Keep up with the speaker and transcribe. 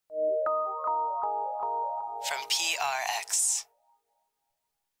from PRX.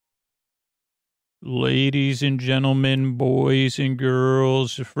 Ladies and gentlemen, boys and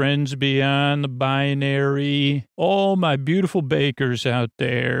girls, friends beyond the binary, all my beautiful bakers out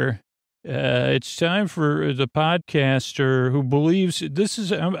there. It's time for the podcaster who believes this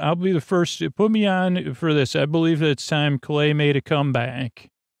is, I'll be the first to put me on for this. I believe that it's time Clay made a comeback.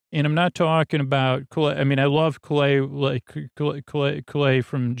 And I'm not talking about Clay. I mean, I love Clay, like Clay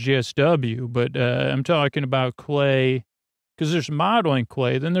from GSW, but I'm talking about Clay because there's modeling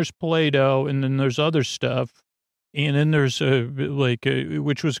clay, then there's Play-Doh, and then there's other stuff. And then there's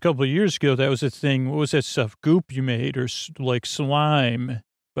which was a couple of years ago, that was a thing. What was that stuff? Goop you made, or like slime.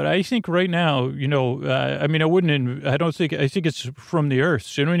 But I think right now, I mean, I think it's from the earth.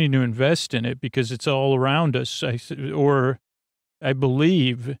 So you don't need to invest in it because it's all around us. I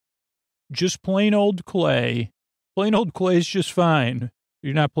believe just plain old clay. Plain old clay is just fine.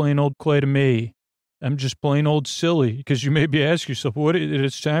 You're not plain old clay to me. I'm just plain old silly, because you maybe ask yourself,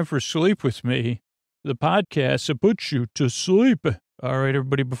 it's time for Sleep With Me, the podcast that puts you to sleep. All right,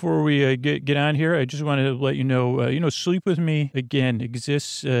 everybody, before we get on here, I just wanted to let you know, Sleep With Me, again,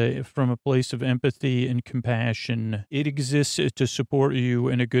 exists from a place of empathy and compassion. It exists to support you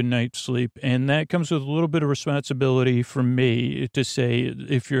in a good night's sleep, and that comes with a little bit of responsibility from me to say,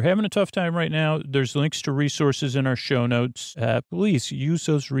 if you're having a tough time right now, there's links to resources in our show notes. Please use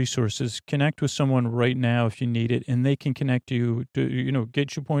those resources. Connect with someone right now if you need it, and they can connect you to,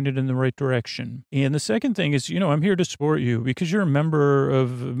 get you pointed in the right direction. And the second thing is, I'm here to support you because you're a member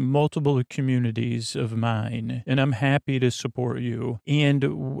of multiple communities of mine, and I'm happy to support you. And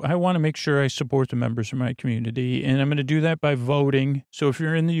I want to make sure I support the members of my community, and I'm going to do that by voting. So if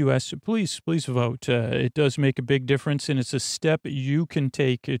you're in the U.S., please vote. It does make a big difference, and it's a step you can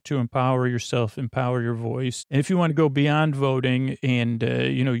take to empower yourself, empower your voice. And if you want to go beyond voting and,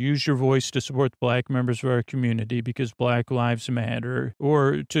 use your voice to support the Black members of our community because Black lives matter,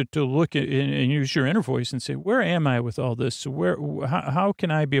 or to look at and use your inner voice and say, where am I with all this? How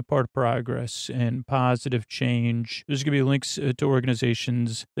can I be a part of progress and positive change? There's going to be links to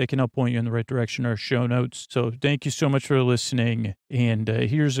organizations that can help point you in the right direction, our show notes. So thank you so much for listening. And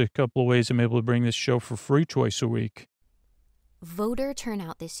here's a couple of ways I'm able to bring this show for free twice a week. Voter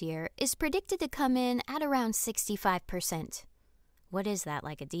turnout this year is predicted to come in at around 65%. What is that,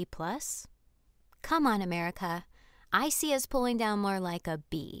 like a D+? Come on, America. I see us pulling down more like a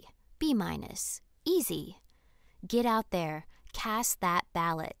B. B-. Easy. Get out there. Cast that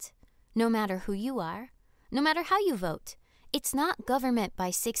ballot. No matter who you are, no matter how you vote, it's not government by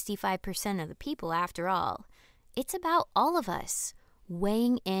 65% of the people after all. It's about all of us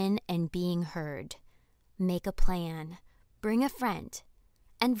weighing in and being heard. Make a plan, bring a friend,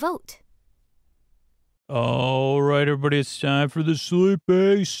 and vote. All right, everybody, it's time for the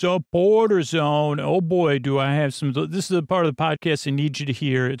Sleepy Supporter Zone. Oh, boy, do I have some. This is the part of the podcast I need you to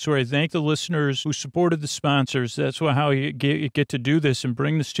hear. It's where I thank the listeners who supported the sponsors. That's how you get to do this and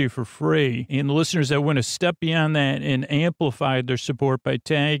bring this to you for free. And the listeners that went a step beyond that and amplified their support by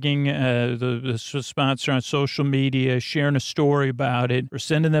tagging the sponsor on social media, sharing a story about it, or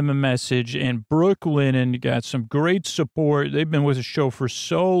sending them a message. And Brooklyn got some great support. They've been with the show for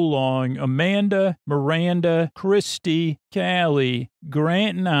so long. Amanda, Miranda, Christy, Callie,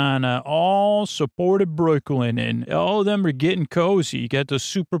 Grant, and Anna all supported Brooklyn, and all of them are getting cozy. You got those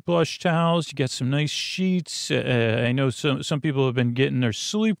super plush towels. You got some nice sheets. I know some people have been getting their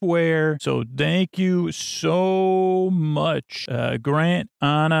sleepwear. So thank you so much, Grant,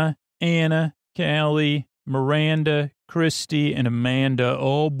 Anna, Callie, Miranda, Christy, and Amanda.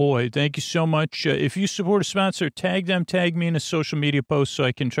 Oh, boy. Thank you so much. If you support a sponsor, tag me in a social media post so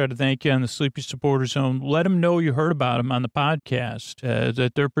I can try to thank you on the Sleepy Supporter Zone. Let them know you heard about them on the podcast,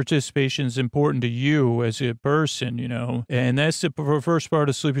 that their participation is important to you as a person, And that's the first part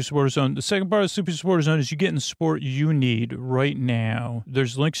of Sleepy Supporter Zone. The second part of Sleepy Supporter Zone is you getting the support you need right now.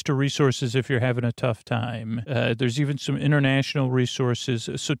 There's links to resources if you're having a tough time. There's even some international resources.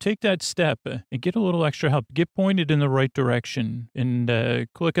 So take that step and get a little extra help. Get pointed in the right direction, and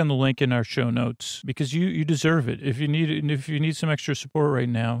click on the link in our show notes because you deserve it. If you need some extra support right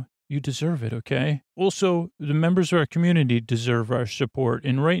now, you deserve it, okay? Also, the members of our community deserve our support.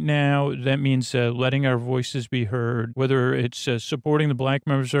 And right now, that means letting our voices be heard, whether it's supporting the Black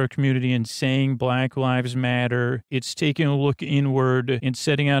members of our community and saying Black Lives Matter. It's taking a look inward and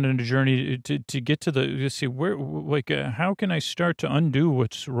setting out on a journey to get to see how can I start to undo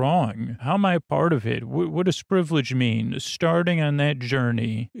what's wrong? How am I a part of it? What does privilege mean? Starting on that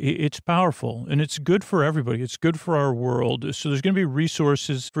journey, it's powerful and it's good for everybody. It's good for our world. So there's going to be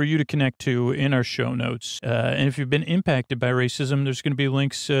resources for you to connect to in our show notes. And if you've been impacted by racism, there's going to be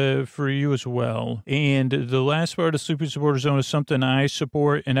links for you as well. And the last part of Sleepy Supporter Zone is something I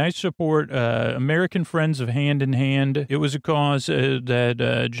support, and I support American Friends of Hand in Hand. It was a cause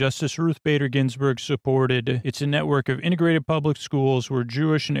that Justice Ruth Bader Ginsburg supported. It's a network of integrated public schools where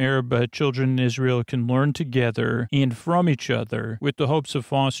Jewish and Arab children in Israel can learn together and from each other with the hopes of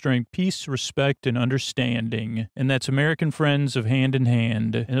fostering peace, respect, and understanding. And that's American Friends of Hand in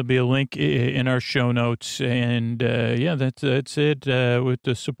Hand. And there'll be a link in our show notes. And yeah, that's it with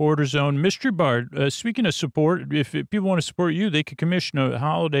the Supporter Zone. Mystery Bard, speaking of support, if people want to support you, they could commission a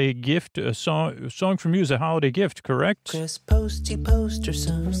holiday gift, a song from you as a holiday gift, correct? Chris Posty Poster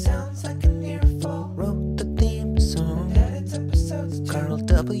Son sounds like an earful. Wrote the theme song. Edits episodes. Carl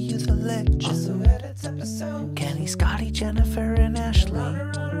W. the Legend also edits episodes. Kenny, Scotty, Jennifer, and Ashley.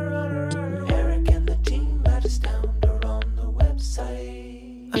 Eric and the team at Astound are on the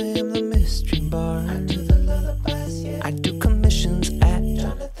website. I am the mystery bard. I do the lullabies, yeah. I do commissions at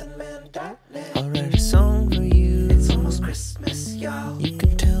jonathanmann.net. I'll write a song for you. It's almost Christmas, y'all. You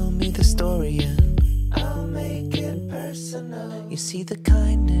can tell me the story and I'll make it personal. You see the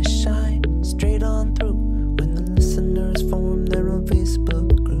kindness shine straight on through when the listeners form their own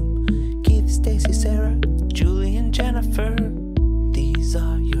Facebook group. Keith, Stacy, Sarah, Julie, and Jennifer. These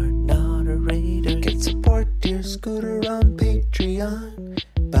are your moderators. Get support dear Scooter on Patreon.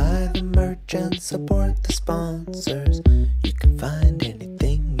 Buy the merch and support the sponsors. You can find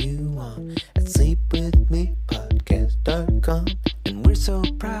anything you want at sleepwithmepodcast.com. And we're so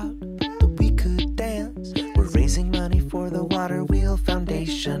proud that we could dance. We're raising money for the Water Wheel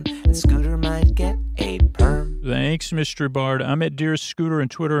Foundation, and Scooter might get a perm. Thanks, Mr. Bard. I'm at Dearest Scooter on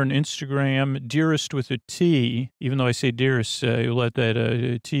Twitter and Instagram. Dearest with a T. Even though I say Dearest, you let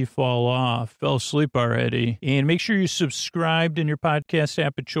that T fall off. Fell asleep already. And make sure you subscribed in your podcast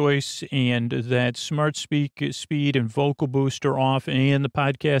app of choice, and that Smart Speed and Vocal Boost are off, and the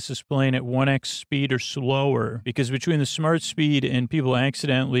podcast is playing at 1x speed or slower. Because between the Smart Speed and people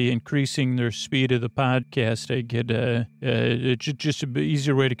accidentally increasing their speed of the podcast, I get just an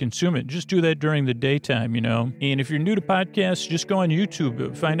easier way to consume it. Just do that during the daytime, you know. And if you're new to podcasts, just go on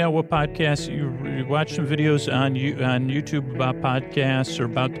YouTube. Find out what podcasts you watch some videos on YouTube about podcasts or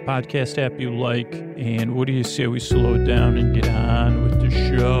about the podcast app you like. And what do you say we slow down and get on with the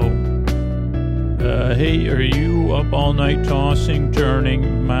show? Hey, are you up all night tossing,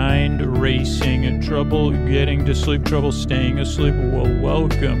 turning, mind racing, trouble getting to sleep, trouble staying asleep? Well,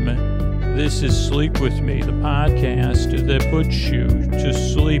 welcome. This is Sleep With Me, the podcast that puts you to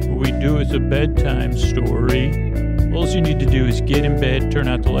sleep. We do it with a bedtime story. All you need to do is get in bed, turn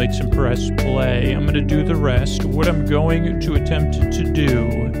out the lights, and press play. I'm going to do the rest. What I'm going to attempt to do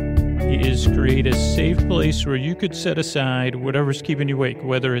is create a safe place where you could set aside whatever's keeping you awake,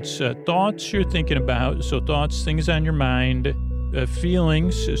 whether it's thoughts you're thinking about, so thoughts, things on your mind,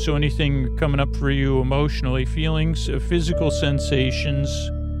 feelings, so anything coming up for you emotionally, feelings, physical sensations,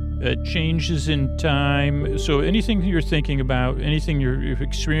 changes in time. So anything you're thinking about, anything you're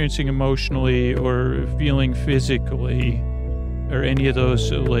experiencing emotionally or feeling physically, or any of those,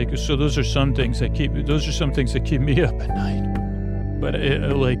 so those are some things that keep me up at night. But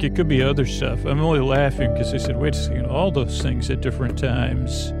it could be other stuff. I'm only laughing because I said, wait a second, all those things at different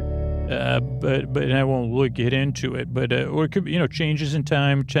times. But I won't get into it. But or it could be, changes in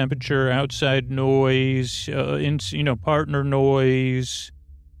time, temperature, outside noise, partner noise,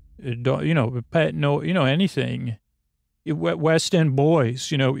 pet anything. West End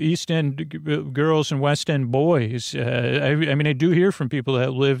boys, East End girls and West End boys. I mean, I do hear from people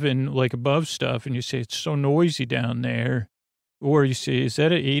that live in above stuff, and you say it's so noisy down there. Or you say, is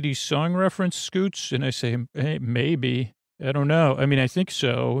that an 80s song reference, Scoots? And I say, hey, maybe. I don't know. I mean, I think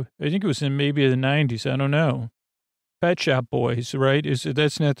so. I think it was in maybe the 90s. I don't know. Pet Shop Boys, right? Is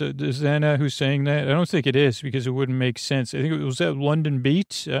that not who's saying that? I don't think it is, because it wouldn't make sense. I think it was that London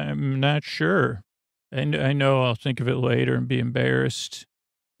Beat. I'm not sure. And I know I'll think of it later and be embarrassed.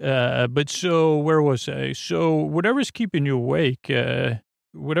 But so where was I? So whatever's keeping you awake,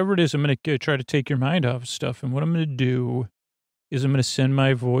 whatever it is, I'm going to try to take your mind off of stuff. And what I'm going to do is I'm going to send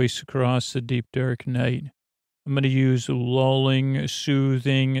my voice across the deep, dark night. I'm going to use lulling,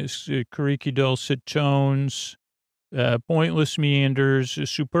 soothing, creaky, dulcet tones, pointless meanders,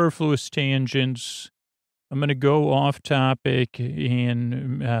 superfluous tangents. I'm going to go off topic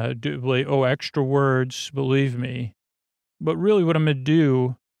and extra words, believe me. But really what I'm going to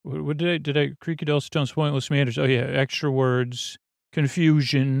do, what did I, creaky, dulcet tones, pointless meanders. Oh, yeah, extra words,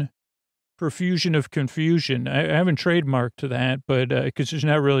 confusion. Profusion of confusion. I haven't trademarked that, but because there's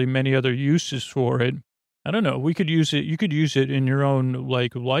not really many other uses for it. I don't know. We could use it. You could use it in your own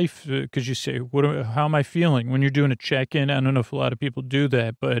like life because you say, how am I feeling when you're doing a check-in? I don't know if a lot of people do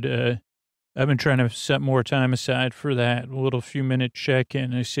that, but I've been trying to set more time aside for that a little few minute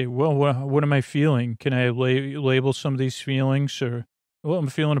check-in. I say, well, what am I feeling? Can I label some of these feelings? Or, well, I'm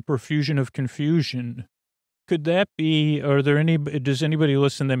feeling a profusion of confusion. Could that be, does anybody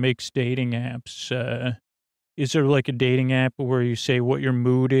listen that makes dating apps? Is there like a dating app where you say what your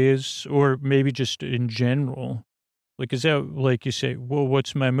mood is, or maybe just in general? Like, is that like you say, well,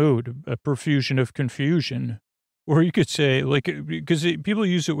 what's my mood? A profusion of confusion. Or you could say, like, because people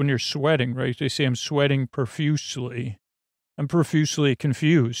use it when you're sweating, right? They say, I'm sweating profusely. I'm profusely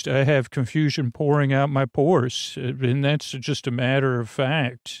confused. I have confusion pouring out my pores. And that's just a matter of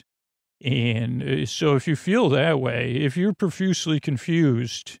fact. And so if you feel that way, if you're profusely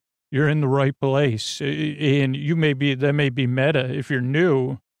confused, you're in the right place. And that may be meta. If you're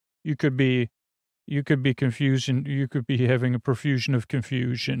new, you could be confused and you could be having a profusion of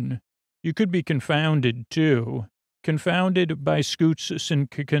confusion. You could be confounded too. Confounded by scoots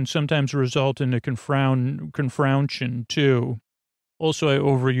can sometimes result in a confounction too. Also, I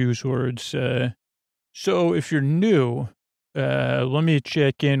overuse words. So if you're new, let me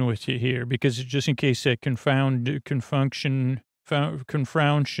check in with you here because just in case that confountion's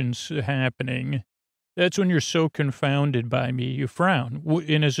happening, that's when you're so confounded by me, you frown.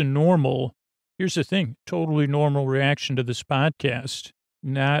 And as a normal, here's the thing, totally normal reaction to this podcast.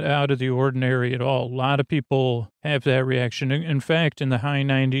 Not out of the ordinary at all. A lot of people have that reaction. In fact, in the high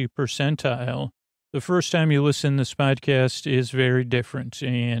 90 percentile, the first time you listen to this podcast is very different.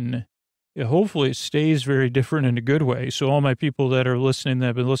 And hopefully it stays very different in a good way. So all my people that are listening, that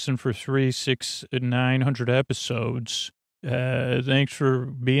have been listening for 300, 600, 900 episodes, thanks for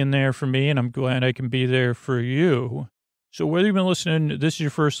being there for me. And I'm glad I can be there for you. So whether you've been listening, this is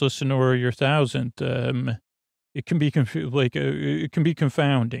your first listen or your 1,000th, it can be it can be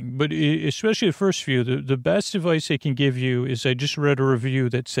confounding, but especially the first few. The best advice I can give you is I just read a review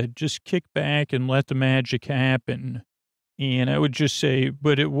that said just kick back and let the magic happen. And I would just say,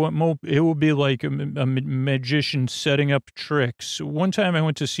 but it will be like a magician setting up tricks. One time I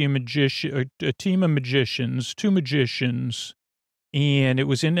went to see a team of magicians, two magicians, and it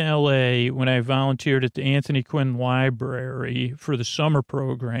was in L.A. when I volunteered at the Anthony Quinn Library for the summer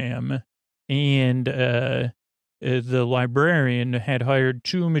program, and the librarian had hired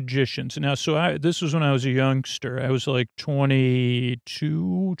two magicians. Now, this was when I was a youngster. I was like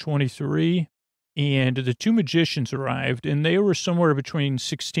 22, 23. And the two magicians arrived, and they were somewhere between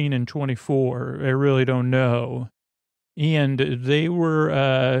 16 and 24. I really don't know. And they were,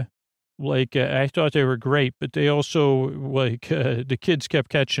 I thought they were great, but they also, the kids kept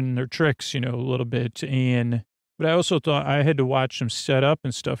catching their tricks, a little bit. But I also thought I had to watch them set up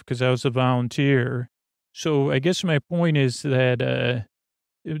and stuff because I was a volunteer. So I guess my point is that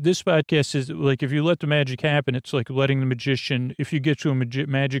this podcast is like, if you let the magic happen, it's like letting the magician, if you get to a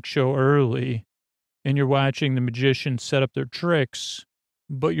magic show early and you're watching the magician set up their tricks,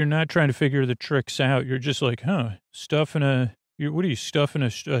 but you're not trying to figure the tricks out. You're just like, what are you stuffing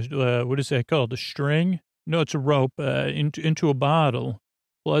what is that called? A string? No, it's a rope into a bottle.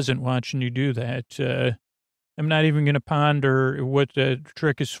 Pleasant watching you do that. I'm not even going to ponder what the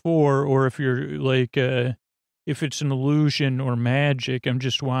trick is for, or if you're if it's an illusion or magic. I'm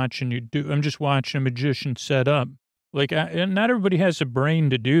just watching a magician set up. And not everybody has a brain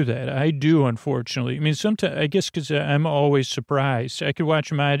to do that. I do, unfortunately. I mean, sometimes, I guess because I'm always surprised. I could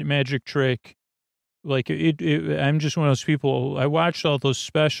watch a magic trick. I'm just one of those people. I watched all those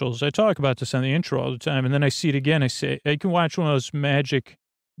specials. I talk about this on the intro all the time, and then I see it again. I say, I can watch one of those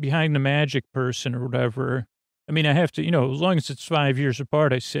behind the magic person or whatever. I mean, I have to, as long as it's 5 years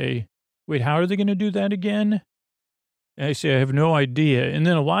apart, I say, wait, how are they going to do that again? And I say, I have no idea. And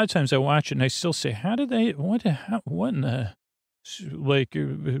then a lot of times I watch it and I still say, how did they, what in the,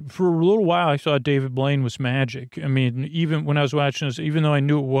 for a little while, I thought David Blaine was magic. I mean, even when I was watching this, even though I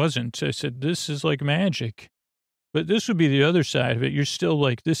knew it wasn't, I said, this is like magic. But this would be the other side of it. You're still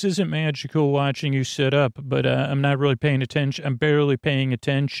like, this isn't magical watching you set up, but I'm not really paying attention. I'm barely paying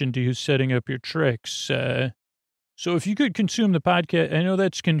attention to you setting up your tricks. So if you could consume the podcast, I know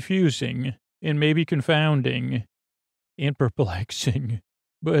that's confusing and maybe confounding and perplexing,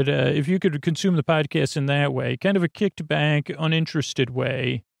 but if you could consume the podcast in that way, kind of a kicked back, uninterested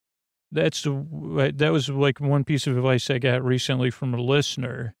way, that was like one piece of advice I got recently from a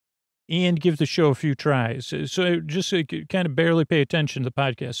listener, and give the show a few tries. So just kind of barely pay attention to the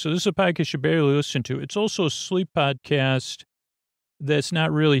podcast. So this is a podcast you barely listen to. It's also a sleep podcast that's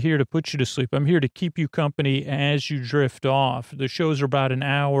not really here to put you to sleep. I'm here to keep you company as you drift off. The shows are about an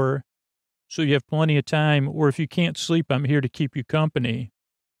hour. So you have plenty of time, or if you can't sleep, I'm here to keep you company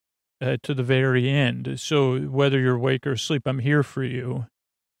to the very end. So whether you're awake or asleep, I'm here for you.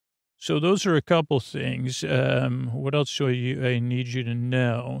 So those are a couple things. What else do I need you to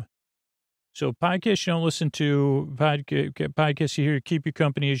know? So podcasts you don't listen to, podcasts you hear to keep you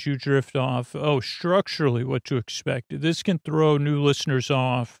company as you drift off. Oh, structurally, what to expect. This can throw new listeners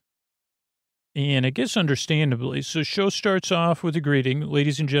off, and I guess understandably. So show starts off with a greeting.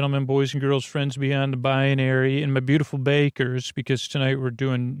 Ladies and gentlemen, boys and girls, friends beyond the binary, and my beautiful bakers, because tonight we're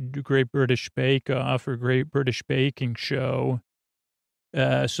doing Great British Bake Off or Great British Baking Show.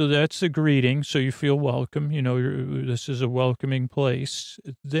 So that's the greeting. So you feel welcome. You know, this is a welcoming place.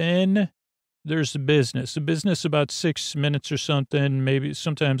 Then there's the business. The business about 6 minutes or something. Maybe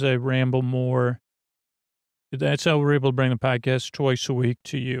sometimes I ramble more. That's how we're able to bring the podcast twice a week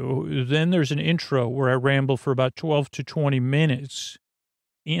to you. Then there's an intro where I ramble for about 12 to 20 minutes.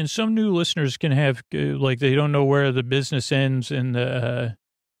 And some new listeners can have, like, they don't know where the business ends and the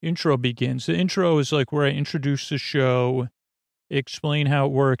intro begins. The intro is like where I introduce the show, explain how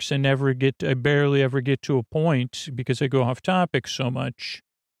it works. I barely ever get to a point because I go off topic so much.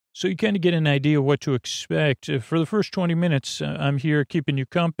 So you kind of get an idea of what to expect. For the first 20 minutes, I'm here keeping you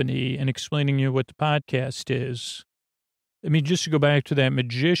company and explaining you what the podcast is. I mean, just to go back to that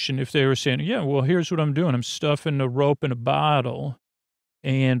magician, if they were saying, yeah, well, here's what I'm doing. I'm stuffing a rope in a bottle.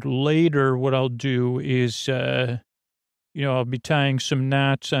 And later what I'll do is, I'll be tying some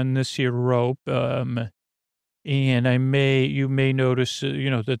knots on this here rope. And you may notice,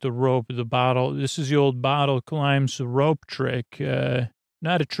 that the bottle, this is the old bottle climbs the rope trick.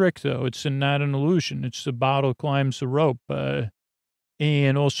 Not a trick, though. It's not an illusion. It's the bottle climbs the rope.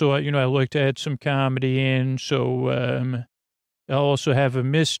 And also, I like to add some comedy in. So I'll also have a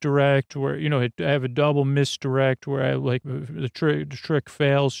misdirect where, I have a double misdirect where I like the trick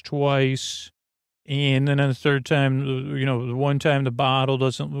fails twice. And then on the third time, the one time the bottle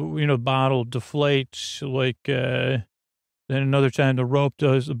doesn't, the bottle deflates, like, then another time the rope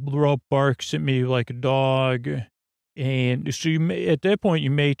barks at me like a dog. And so at that point, you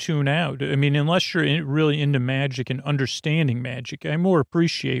may tune out. I mean, unless you're really into magic and understanding magic, I more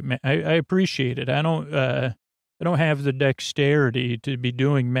appreciate, I appreciate it. I don't have the dexterity to be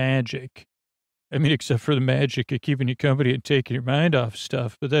doing magic. I mean, except for the magic of keeping you company and taking your mind off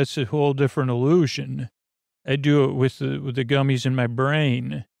stuff, but that's a whole different illusion. I do it with the gummies in my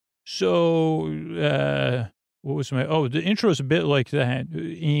brain. So, the intro is a bit like that.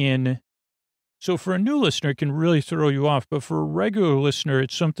 And so for a new listener, it can really throw you off. But for a regular listener,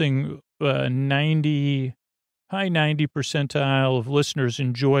 it's something high 90 percentile of listeners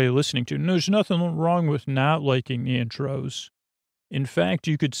enjoy listening to. And there's nothing wrong with not liking the intros. In fact,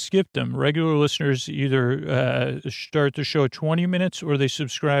 you could skip them. Regular listeners either start the show at 20 minutes or they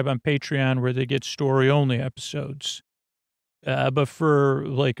subscribe on Patreon where they get story-only episodes. But for,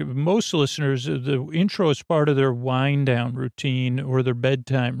 like, most listeners, the intro is part of their wind-down routine or their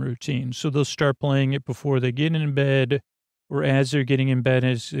bedtime routine. So they'll start playing it before they get in bed or as they're getting in bed,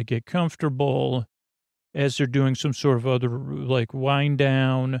 as they get comfortable, as they're doing some sort of other, like,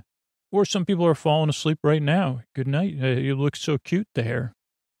 wind-down. Or some people are falling asleep right now. Good night. You look so cute there.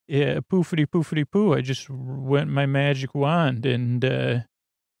 Yeah, poofity poo. I just went my magic wand and,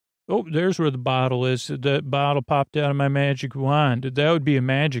 there's where the bottle is. That bottle popped out of my magic wand. That would be a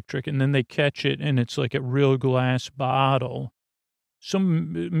magic trick. And then they catch it and it's like a real glass bottle.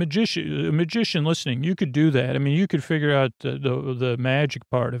 Some magician listening, you could do that. I mean, you could figure out the magic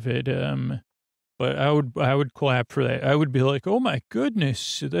part of it. But I would clap for that. I would be like, oh my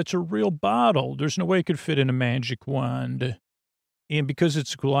goodness, that's a real bottle. There's no way it could fit in a magic wand. And because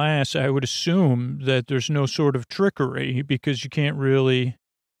it's glass, I would assume that there's no sort of trickery because you can't really.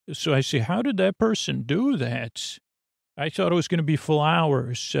 So I say, how did that person do that? I thought it was going to be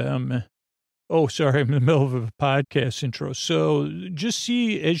flowers. Sorry, I'm in the middle of a podcast intro. So just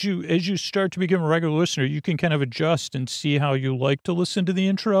see, as you start to become a regular listener, you can kind of adjust and see how you like to listen to the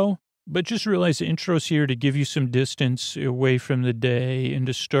intro. But just realize the intro's here to give you some distance away from the day and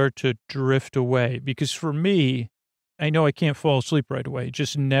to start to drift away. Because for me, I know I can't fall asleep right away. It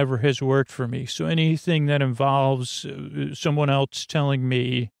just never has worked for me. So anything that involves someone else telling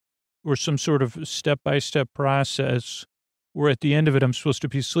me or some sort of step-by-step process where at the end of it I'm supposed to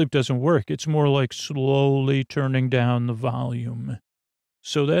be asleep doesn't work. It's more like slowly turning down the volume.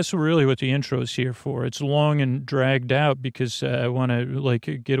 So that's really what the intro is here for. It's long and dragged out because I want to,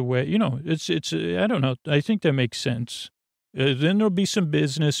 like, get away. It's I don't know. I think that makes sense. Then there'll be some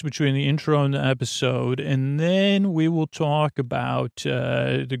business between the intro and the episode, and then we will talk about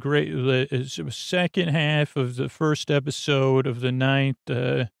the second half of the first episode of the ninth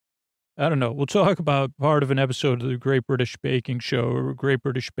I don't know. We'll talk about part of an episode of the Great British Baking Show or Great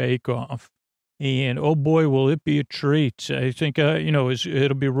British Bake Off. And oh boy, will it be a treat. I think,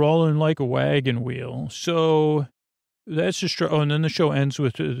 it'll be rolling like a wagon wheel. So that's just, and then the show ends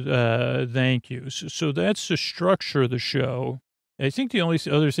with thank yous. So that's the structure of the show. I think the only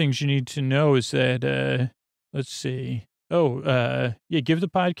other things you need to know is that, let's see. Give the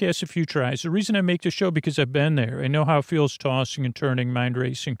podcast a few tries. The reason I make the show because I've been there. I know how it feels tossing and turning, mind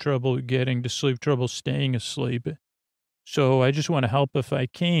racing, trouble getting to sleep, trouble staying asleep. So I just want to help if I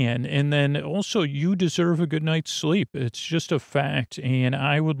can. And then also, you deserve a good night's sleep. It's just a fact. And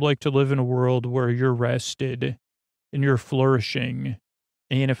I would like to live in a world where you're rested and you're flourishing.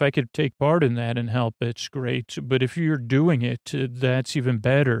 And if I could take part in that and help, it's great. But if you're doing it, that's even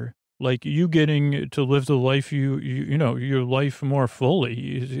better. Like you getting to live the life your life more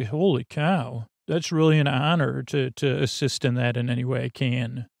fully. Holy cow. That's really an honor to assist in that in any way I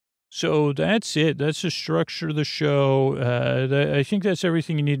can. So that's it. That's the structure of the show. I think that's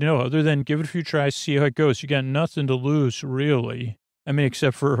everything you need to know, other than give it a few tries, see how it goes. You got nothing to lose, really. I mean,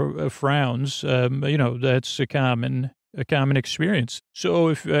 except for frowns. That's a common experience.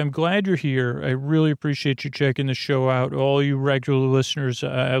 So I'm glad you're here. I really appreciate you checking the show out. All you regular listeners,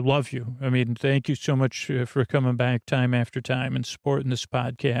 I love you. I mean, thank you so much for coming back time after time and supporting this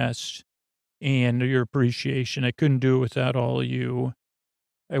podcast and your appreciation. I couldn't do it without all of you.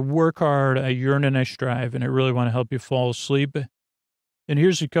 I work hard, I yearn and I strive, and I really want to help you fall asleep. And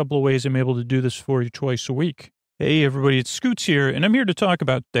here's a couple of ways I'm able to do this for you twice a week. Hey, everybody, it's Scoots here, and I'm here to talk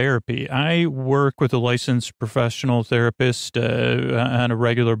about therapy. I work with a licensed professional therapist on a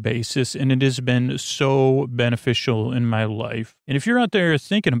regular basis, and it has been so beneficial in my life. And if you're out there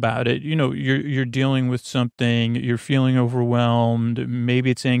thinking about it, you're dealing with something, you're feeling overwhelmed,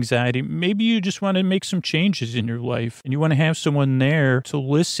 maybe it's anxiety, maybe you just want to make some changes in your life, and you want to have someone there to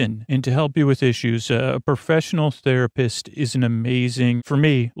listen and to help you with issues. A professional therapist is an amazing, for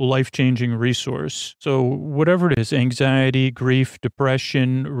me, life-changing resource. So whatever it is, anxiety, grief,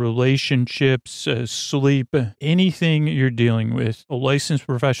 depression, relationships, sleep, anything you're dealing with, a licensed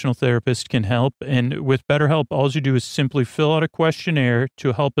professional therapist can help. And with BetterHelp, all you do is simply fill out a questionnaire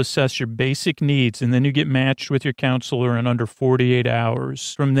to help assess your basic needs, and then you get matched with your counselor in under 48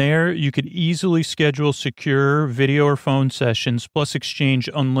 hours. From there, you could easily schedule secure video or phone sessions, plus exchange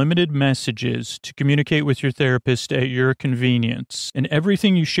unlimited messages to communicate with your therapist at your convenience. And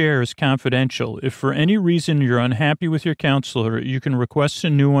everything you share is confidential. If for any reason you're unhappy with your counselor, you can request a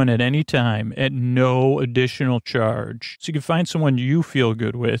new one at any time at no additional charge. So you can find someone you feel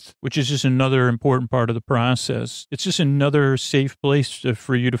good with, which is just another important part of the process. It's just another safe place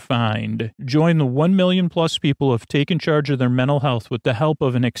for you to find. Join the 1 million plus people who have taken charge of their mental health with the help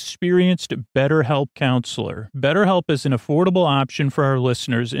of an experienced BetterHelp counselor. BetterHelp is an affordable option for our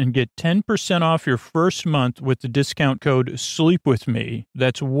listeners, and get 10% off your first month with the discount code SLEEPWITHME.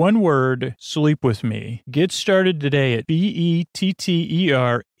 That's one word, SLEEPWITHME. Get started today at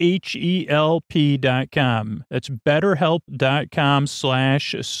BetterHelp.com. That's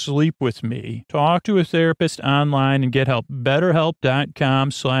BetterHelp.com/sleepwithme. Talk to a therapist online and get help.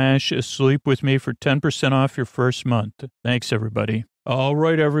 BetterHelp.com/sleepwithme for 10% off your first month. Thanks, everybody. All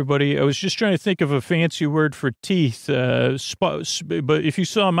right, everybody. I was just trying to think of a fancy word for teeth, but if you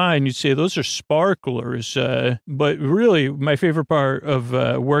saw mine, you'd say those are sparklers. But really, my favorite part of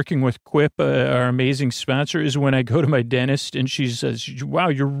working with Quip, our amazing sponsor, is when I go to my dentist and she says, wow,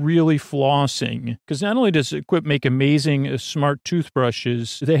 you're really flossing. Because not only does Quip make amazing smart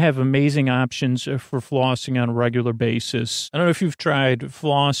toothbrushes, they have amazing options for flossing on a regular basis. I don't know if you've tried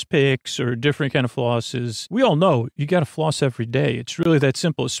floss picks or different kind of flosses. We all know you got to floss every day. It's really that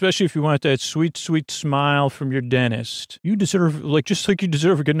simple, especially if you want that sweet, sweet smile from your dentist. You deserve, just like you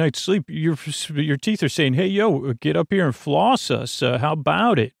deserve a good night's sleep, your teeth are saying, hey, yo, get up here and floss us. How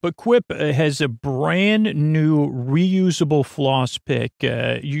about it? But Quip has a brand new reusable floss pick.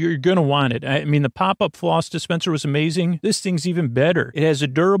 You're going to want it. I mean, the pop-up floss dispenser was amazing. This thing's even better. It has a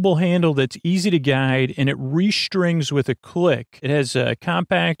durable handle that's easy to guide, and it restrings with a click. It has a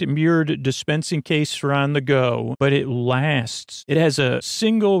compact mirrored dispensing case for on the go, but it lasts. It has a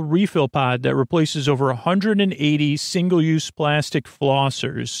single refill pod that replaces over 180 single-use plastic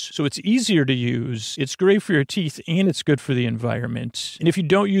flossers, so it's easier to use. It's great for your teeth, and it's good for the environment. And if you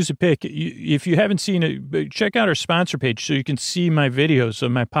don't use a pick, if you haven't seen it, check out our sponsor page so you can see my videos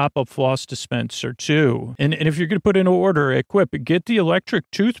of my pop-up floss dispenser, too. And if you're going to put in an order at Quip, get the electric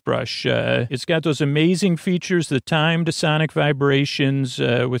toothbrush. It's got those amazing features, the timed sonic vibrations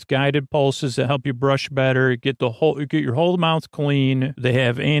with guided pulses that help you brush better, get your whole mouth clean, clean. They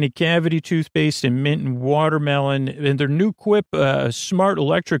have anti-cavity toothpaste and mint and watermelon. And their new Quip smart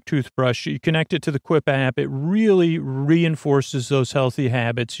electric toothbrush, you connect it to the Quip app. It really reinforces those healthy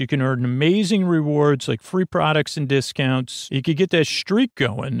habits. You can earn amazing rewards like free products and discounts. You could get that streak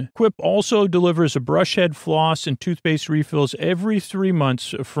going. Quip also delivers a brush head, floss, and toothpaste refills every 3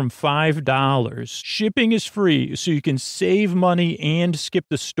 months from $5. Shipping is free, so you can save money and skip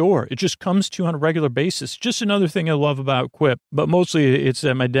the store. It just comes to you on a regular basis. Just another thing I love about Quip, but mostly it's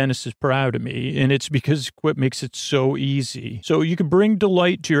that my dentist is proud of me, and it's because Quip makes it so easy. So you can bring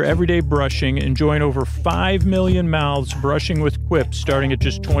delight to your everyday brushing and join over 5 million mouths brushing with Quip starting at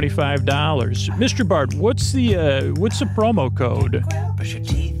just $25. Mr. Bart, what's the promo code? Brush your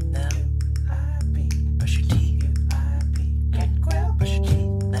teeth now. Brush your teeth. Get Quip. Brush your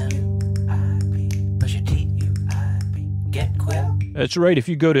teeth now. Brush your teeth. Get Quip. That's right. If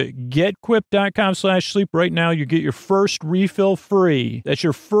you go to getquip.com/sleep right now, you get your first refill free. That's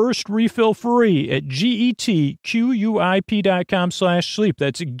your first refill free at getquip.com/sleep.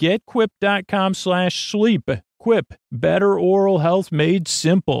 That's getquip.com/sleep. Quip, better oral health made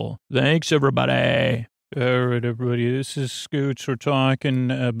simple. Thanks, everybody. All right, everybody, this is Scoots. We're talking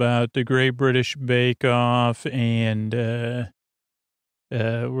about the Great British Bake Off, and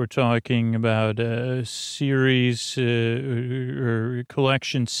we're talking about series or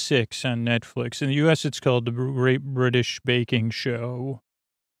collection 6 on Netflix. In the U.S., it's called the Great British Baking Show.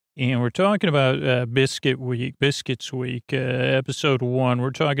 And we're talking about Biscuits Week, episode 1.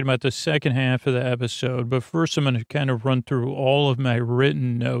 We're talking about the second half of the episode. But first, I'm going to kind of run through all of my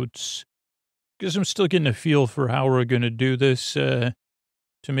written notes because I'm still getting a feel for how we're going to do this to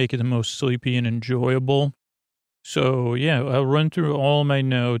make it the most sleepy and enjoyable. So, yeah, I'll run through all my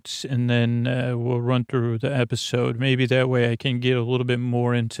notes, and then we'll run through the episode. Maybe that way I can get a little bit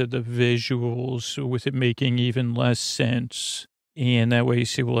more into the visuals with it making even less sense. And that way you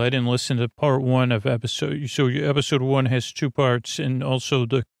say, well, I didn't listen to part 1 of episode. So episode 1 has 2 parts, and also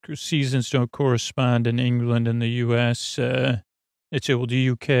the seasons don't correspond in England and the U.S. It's, well, the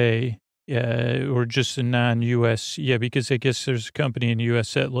U.K., or just the non-U.S. Yeah, because I guess there's a company in the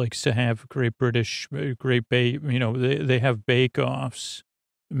U.S. that likes to have Great Bake, they have bake-offs.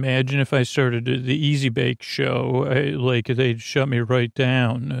 Imagine if I started the Easy Bake Show, they'd shut me right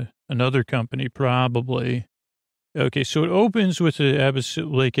down. Another company, probably. Okay, so it opens with an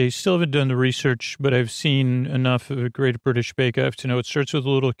episode, I still haven't done the research, but I've seen enough of a Great British Bake Off to know it starts with a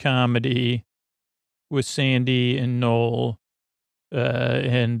little comedy with Sandy and Noel,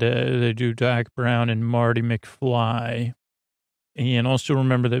 and they do Doc Brown and Marty McFly. And also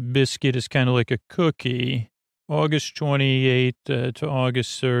remember that Biscuit is kind of like a cookie. August 28th to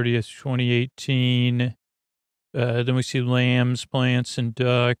August 30th, 2018. Then we see lambs, plants, and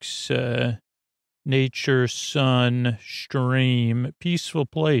ducks, nature, sun, stream, peaceful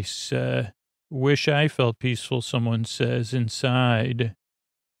place. Wish I felt peaceful, someone says, inside.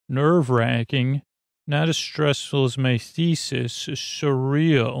 Nerve-wracking, not as stressful as my thesis,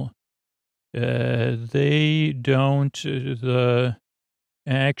 surreal. They don't, the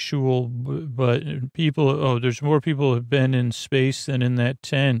actual, but people, there's more people who have been in space than in that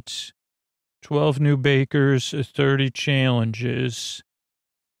tent. 12 new bakers, 30 challenges.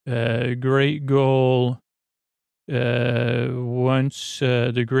 Great goal. Once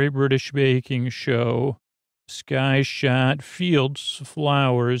the Great British Baking Show, sky shot, fields,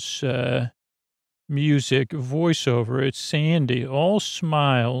 flowers, music, voiceover. It's Sandy, all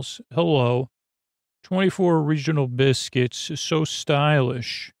smiles. Hello. 24 regional biscuits, so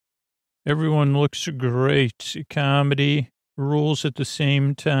stylish. Everyone looks great. Comedy, rules at the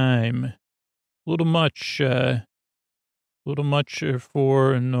same time. A little much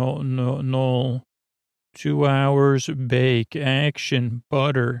for no. 2 hours, bake, action,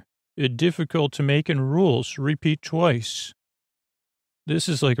 butter. Difficult to make and rules. Repeat twice. This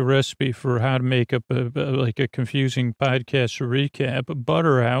is like a recipe for how to make up a confusing podcast recap.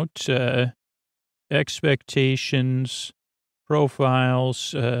 Butter out, expectations,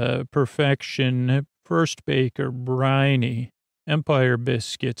 profiles, perfection, first baker, briny, Empire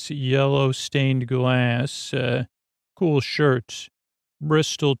biscuits, yellow stained glass, cool shirts,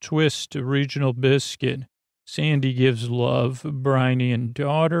 Bristol twist, regional biscuit, Sandy gives love, briny and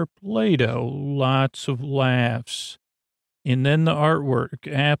daughter, Play-Doh, lots of laughs. And then the artwork,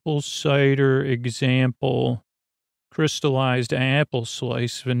 apple cider example, crystallized apple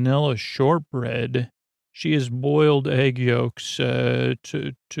slice, vanilla shortbread. She has boiled egg yolks to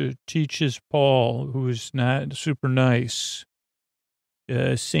teaches Paul, who's not super nice.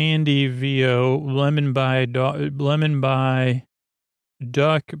 Sandy VO, lemon by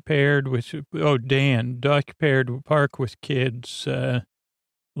duck paired with, Dan, duck paired park with kids.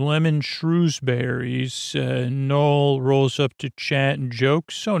 Lemon shrewsberries. Noel rolls up to chat and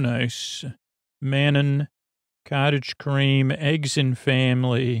joke. So nice. Manon, cottage cream, eggs and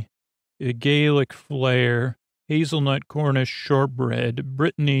family, a Gaelic flair, hazelnut Cornish shortbread,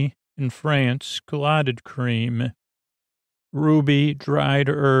 Brittany in France, clotted cream, Ruby, dried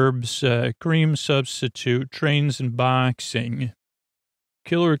herbs, cream substitute, trains and boxing,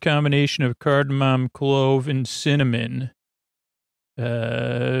 killer combination of cardamom, clove, and cinnamon.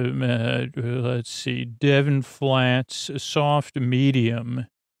 Let's see, Devon Flats, soft medium.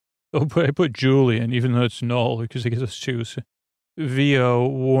 Oh, but I put Julian, even though it's null, because I guess it's two. VO,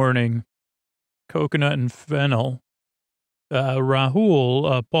 warning, coconut and fennel.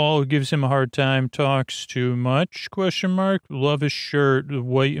 Rahul, Paul gives him a hard time, talks too much, ? Love his shirt,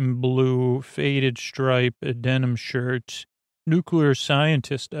 white and blue, faded stripe, a denim shirt. Nuclear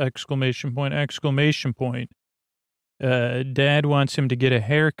scientist, ! Dad wants him to get a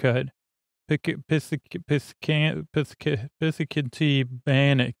haircut. Pithicanti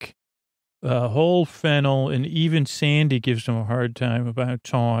Bannock. Whole fennel, and even Sandy gives him a hard time about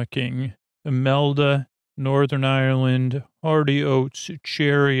talking. Imelda, Northern Ireland, hearty oats,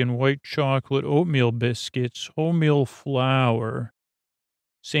 cherry and white chocolate oatmeal biscuits, wholemeal flour.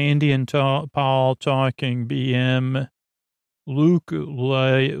 Sandy and Paul talking BM. Luke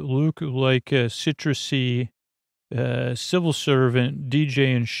like a citrusy civil servant,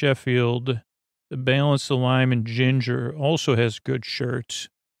 DJ in Sheffield. The balance of lime and ginger also has good shirts.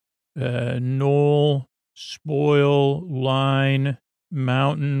 Noel, spoil, line,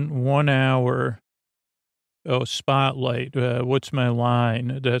 mountain, 1 hour. Oh, spotlight. What's my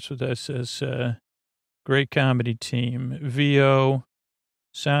line? That's what that says. Great comedy team. VO,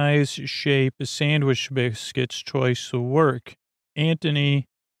 size, shape, sandwich biscuits, choice of work. Anthony,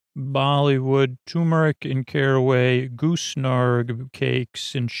 Bollywood, turmeric and caraway, goosenarg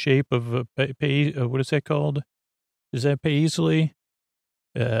cakes in shape of a, what is that called? Is that paisley?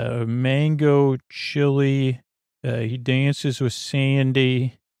 Mango chili. He dances with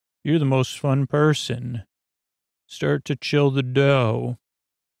Sandy. You're the most fun person. Start to chill the dough.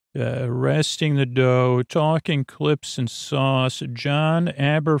 Resting the dough, talking clips and sauce. John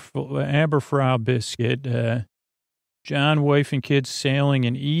Aberfrau biscuit. John, wife and kids sailing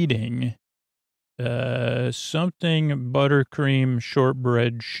and eating. Something buttercream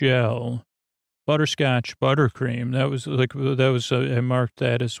shortbread shell. Butterscotch buttercream. I marked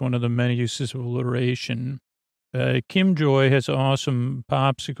that as one of the many uses of alliteration. Kim Joy has awesome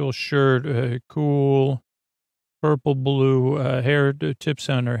popsicle shirt, cool, purple blue hair tips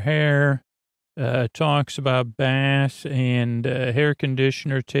on her hair. Talks about bath and hair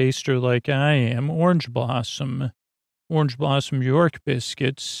conditioner taster like I am. Orange Blossom York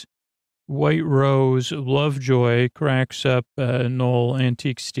biscuits. White Rose, Lovejoy cracks up Noel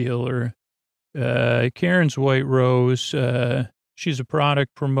Antique Stealer. Karen's White Rose, she's a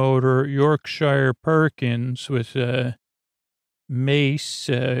product promoter. Yorkshire Perkins with Mace,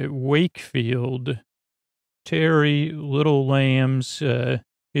 Wakefield. Terry, Little Lambs,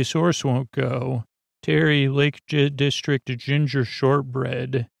 his horse won't go. Terry, Lake District Ginger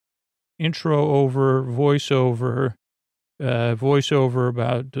Shortbread. Intro over, voiceover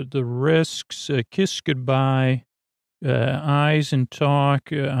about the risks, kiss goodbye. Eyes and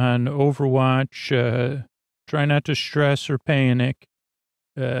talk on Overwatch. Try not to stress or panic.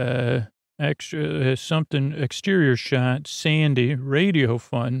 Exterior shot. Sandy, radio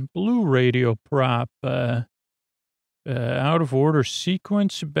fun. Blue radio prop. Out of order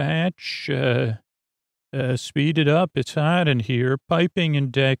sequence batch. Speed it up. It's hot in here. Piping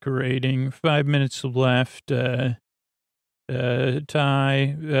and decorating. 5 minutes left.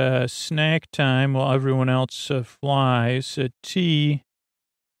 Snack time while everyone else flies. Tea,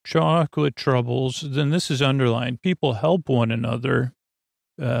 chocolate troubles. Then this is underlined. People help one another.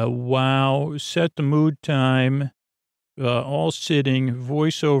 Wow. Set the mood time. All sitting.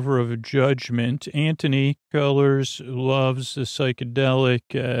 Voiceover of a judgment. Anthony colors, loves the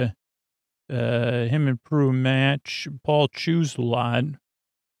psychedelic. Him and Prue match. Paul chews a lot.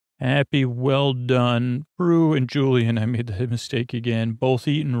 Happy, well done. Prue and Julian, I made the mistake again, both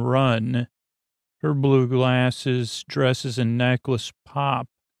eat and run. Her blue glasses, dresses and necklace pop.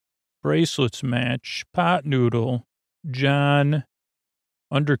 Bracelets match. Pot noodle. John,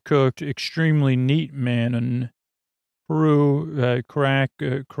 undercooked, extremely neat Manon. Prue,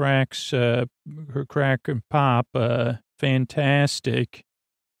 cracks, her crack and pop, fantastic.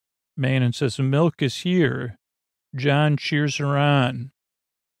 Manon says, milk is here. John cheers her on.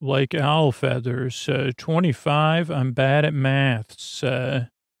 like owl feathers. 25, I'm bad at maths.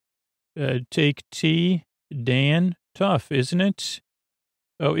 Take T, Dan, tough, isn't it?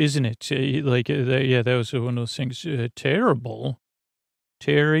 Oh, isn't it? That was one of those things. Terrible.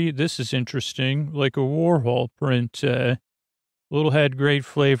 Terry, this is interesting. Like a Warhol print. Little had great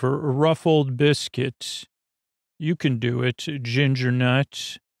flavor. Ruffled biscuit. You can do it. Ginger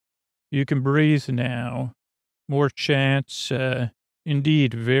nut. You can breathe now. More chats.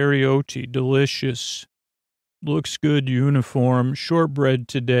 Indeed, very oaty. Delicious. Looks good uniform. Shortbread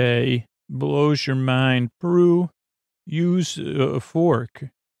today. Blows your mind. Prue. Use a fork.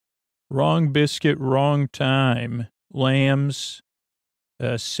 Wrong biscuit, wrong time. Lambs.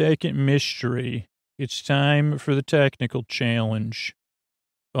 Second mystery. It's time for the technical challenge.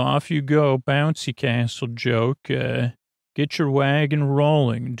 Off you go, bouncy castle joke. Get your wagon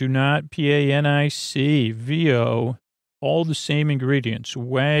rolling. Do not PANIC. VO. All the same ingredients.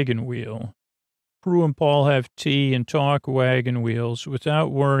 Wagon wheel. Prue and Paul have tea and talk wagon wheels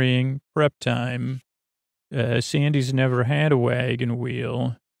without worrying. Prep time. Sandy's never had a wagon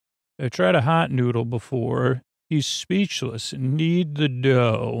wheel. I've tried a hot noodle before. He's speechless. Need the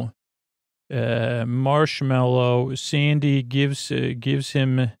dough. Marshmallow. Sandy gives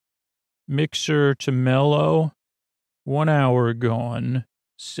him mixer to mellow. 1 hour gone.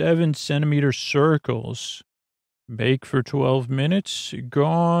 7-centimeter circles. Bake for 12 minutes.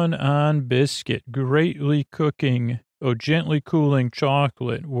 Gone on biscuit. Greatly cooking. Oh, gently cooling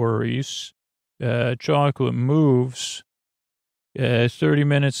chocolate worries. Chocolate moves. 30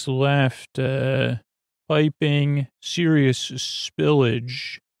 minutes left. Piping. Serious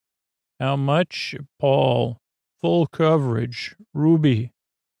spillage. How much? Paul. Full coverage. Ruby.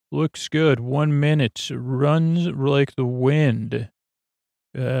 Looks good. 1 minute. Runs like the wind.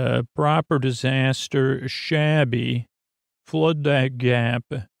 Proper disaster. Shabby. Flood that gap.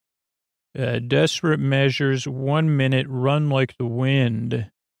 Desperate measures. 1 minute. Run like the wind.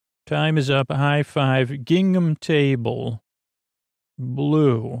 Time is up. High five. Gingham table.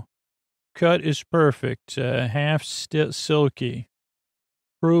 Blue. Cut is perfect. Half silky.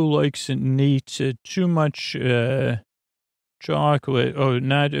 Prue likes it neat. Too much chocolate. Oh,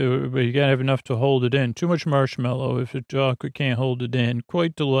 not, but you gotta have enough to hold it in. Too much marshmallow if the chocolate can't hold it in.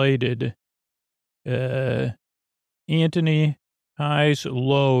 Quite delighted. Anthony, highs,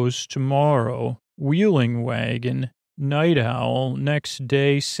 lows, tomorrow. Wheeling wagon. Night owl. Next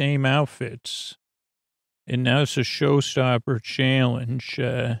day, same outfits. And now it's a showstopper challenge.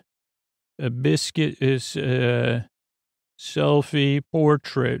 A biscuit is selfie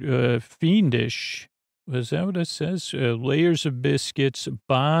portrait. Fiendish. Is that what it says? Layers of biscuits.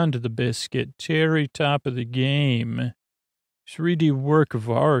 Bond the biscuit. Terry, top of the game. 3D work of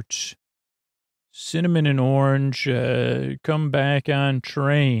art. Cinnamon and orange. Come back on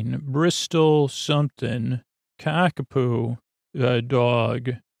train. Bristol something. Cockapoo. Dog.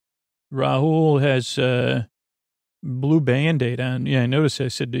 Rahul has blue Band-Aid on. Yeah, I noticed. I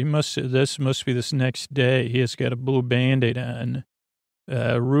said this must be this next day. He has got a blue Band-Aid on.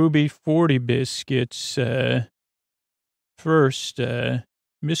 Ruby 40 biscuits. First,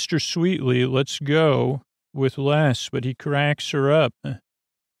 Mr. Sweetly, let's go with less, but he cracks her up.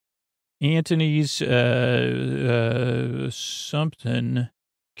 Anthony's something.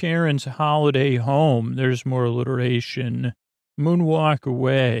 Karen's holiday home. There's more alliteration. Moonwalk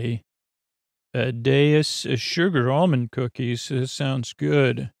away. Deus sugar almond cookies. This sounds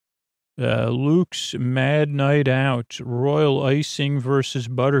good. Luke's Mad Night Out. Royal icing versus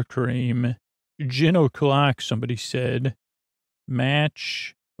buttercream. Gin o'clock, somebody said.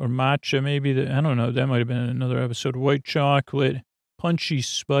 Match or matcha, maybe. I don't know. That might have been another episode. White chocolate. Punchy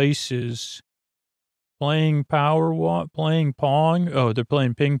spices. Playing playing pong. Oh, they're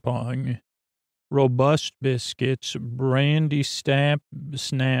playing ping pong. Robust biscuits, brandy snap,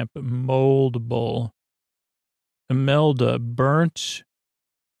 moldable. Imelda, burnt,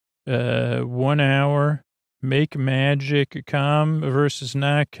 1 hour, make magic, calm versus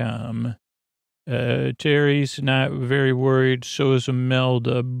not calm. Terry's not very worried, so is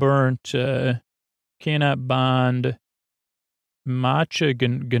Imelda, burnt, cannot bond.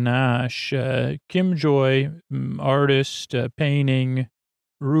 Matcha ganache, Kim Joy, artist, painting,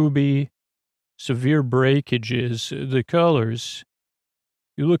 Ruby, severe breakages, the colors.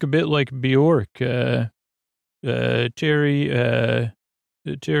 You look a bit like Bjork. Terry's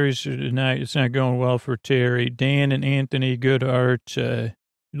not, it's not going well for Terry. Dan and Anthony, good art. You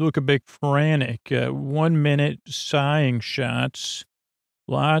look a bit frantic. 1 minute sighing shots.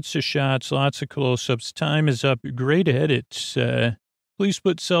 Lots of shots, lots of close-ups. Time is up. Great edits. Please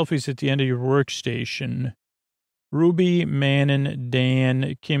put selfies at the end of your workstation. Ruby, Manon,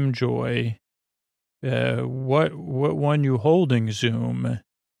 Dan, Kimjoy. What one you holding, Zoom?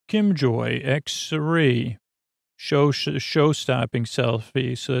 Kimjoy, X3. Show-stopping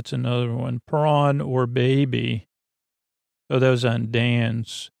selfie, so that's another one. Prawn or baby. Oh, that was on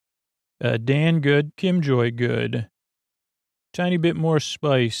Dan's. Dan good, Kimjoy good. Tiny bit more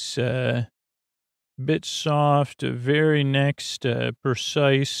spice, bit soft, very next,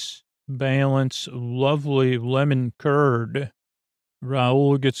 precise, balance, lovely lemon curd.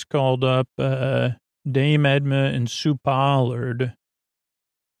 Raul gets called up, Dame Edma and Sue Pollard.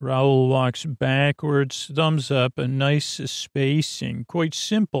 Raul walks backwards, thumbs up, a nice spacing, quite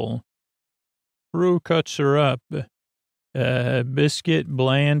simple. Prue cuts her up. Biscuit,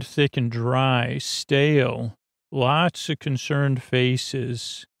 bland, thick, and dry, stale. Lots of concerned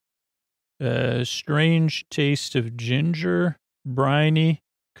faces. Strange taste of ginger, briny,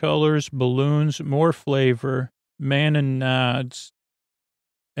 colors, balloons, more flavor. Manon nods.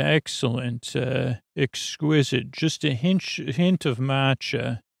 Excellent, exquisite, just a hint of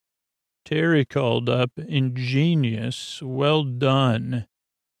matcha. Terry called up, ingenious, well done.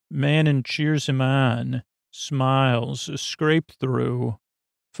 Manon cheers him on, smiles, scrape through.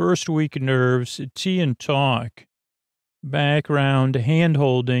 First week nerves, tea and talk. Background,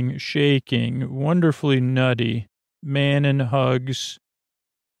 hand-holding, shaking, wonderfully nutty. Manon hugs.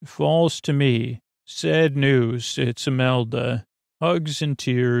 Falls to me. Sad news, it's Imelda. Hugs and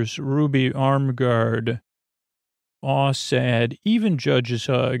tears, Ruby arm guard. Aw, sad. Even Judge's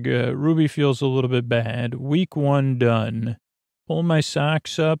hug. Ruby feels a little bit bad. Week 1 done. Pull my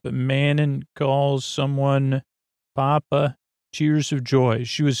socks up. Manon calls someone Papa. Tears of joy.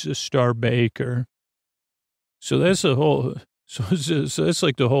 She was a star baker. So that's the whole. So that's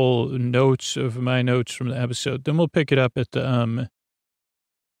like the whole notes of my notes from the episode. Then we'll pick it up at the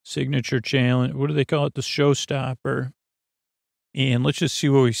signature challenge. What do they call it? The showstopper. And let's just see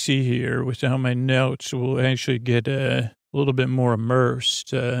what we see here without my notes. We'll actually get a little bit more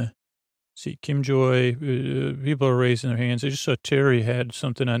immersed. See, Kim Joy, people are raising their hands. I just saw Terry had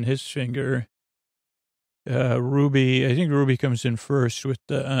something on his finger. Ruby, I think Ruby comes in first with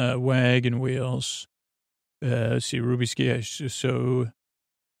the wagon wheels. Let's see, Ruby's, yeah, so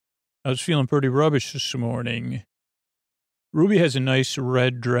I was feeling pretty rubbish this morning. Ruby has a nice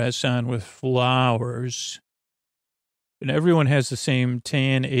red dress on with flowers. And everyone has the same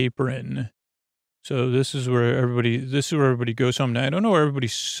tan apron. So this is where everybody goes home. Now, I don't know where everybody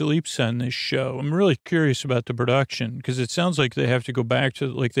sleeps on this show. I'm really curious about the production because it sounds like they have to go back to,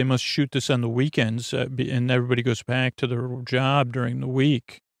 like they must shoot this on the weekends and everybody goes back to their job during the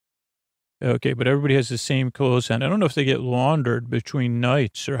week. Okay, but everybody has the same clothes on. I don't know if they get laundered between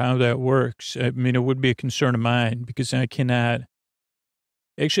nights or how that works. I mean, it would be a concern of mine because I cannot.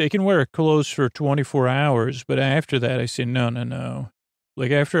 Actually, I can wear clothes for 24 hours, but after that, I say, no.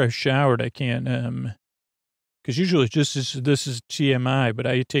 Like, after I've showered, I can't, because usually this is TMI, but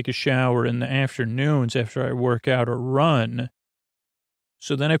I take a shower in the afternoons after I work out or run.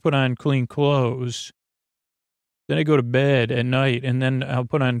 So then I put on clean clothes. Then I go to bed at night, and then I'll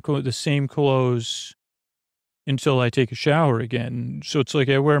put on the same clothes until I take a shower again. So it's like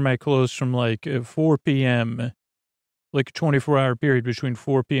I wear my clothes from like 4 p.m., like a 24-hour period between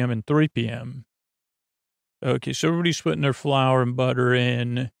 4 p.m. and 3 p.m. Okay, so everybody's putting their flour and butter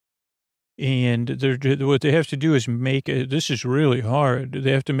in, and what they have to do is this is really hard.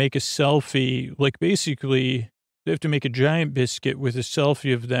 They have to make a selfie, like basically they have to make a giant biscuit with a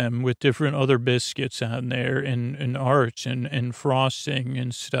selfie of them with different other biscuits on there and arts and frosting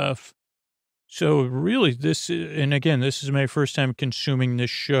and stuff. So really and again, this is my first time consuming this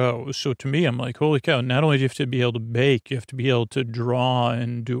show. So to me, I'm like, holy cow, not only do you have to be able to bake, you have to be able to draw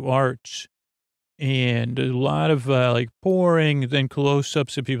and do arts. And a lot of like pouring, then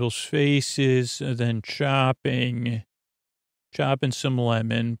close-ups of people's faces, then chopping some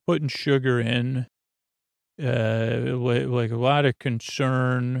lemon, putting sugar in, like a lot of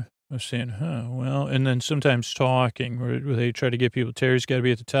concern. I was saying, well, and then sometimes talking where they try to get people, Terry's got to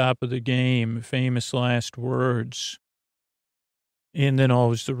be at the top of the game, famous last words. And then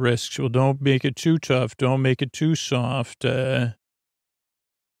always the risks. Well, don't make it too tough. Don't make it too soft.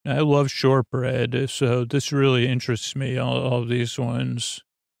 I love shortbread, so this really interests me, all of these ones.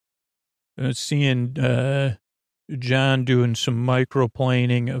 Seeing John doing some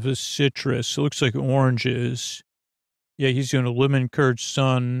microplaning of a citrus. It looks like oranges. Yeah, he's doing a lemon curd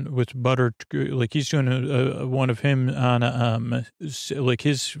sun with butter. Like he's doing one of him on like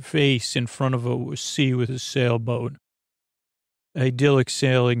his face in front of a sea with a sailboat. Idyllic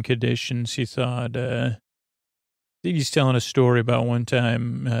sailing conditions, he thought. I think he's telling a story about one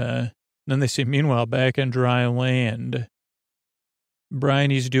time, Then they say, meanwhile, back on dry land,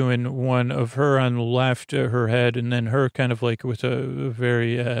 Bryony's doing one of her on the left, her head, and then her kind of like with a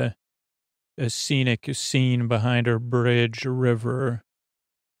very a scenic scene behind her bridge, a river,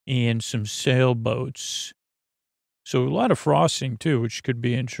 and some sailboats. So a lot of frosting, too, which could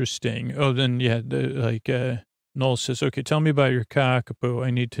be interesting. Oh, then, yeah, Noel says, okay, tell me about your cockapoo.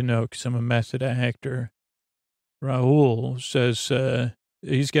 I need to know because I'm a method actor. Raul says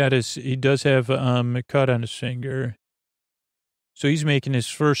he does have a cut on his finger. So he's making his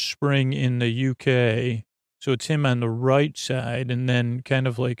first spring in the UK. So it's him on the right side and then kind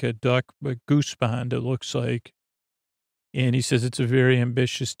of like a goose pond, it looks like. And he says it's a very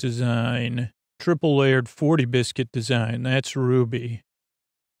ambitious design. Triple layered 40 biscuit design. That's Ruby.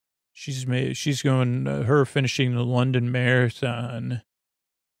 She's going, her finishing the London Marathon.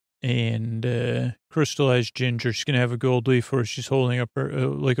 And crystallized ginger. She's going to have a gold leaf where she's holding up her, it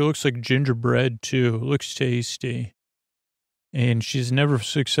looks like gingerbread too. It looks tasty. And she's never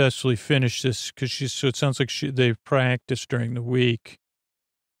successfully finished this because so it sounds like they've practiced during the week.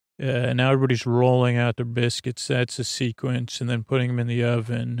 Now everybody's rolling out their biscuits. That's a sequence. And then putting them in the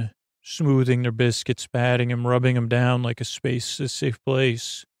oven, smoothing their biscuits, patting them, rubbing them down like a safe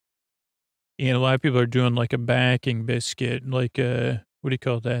place. And a lot of people are doing like a backing biscuit, like what do you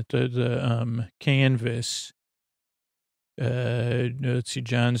call that? The canvas. Let's see,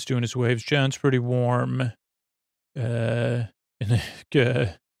 John's doing his waves. John's pretty warm. Say, are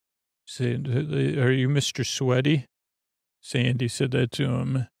you Mr. Sweaty? Sandy said that to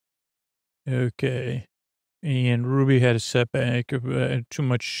him. Okay. And Ruby had a setback. Too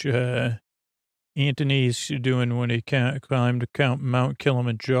much Anthony's doing when he climbed Mount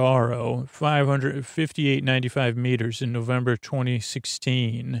Kilimanjaro, 558.95 meters in November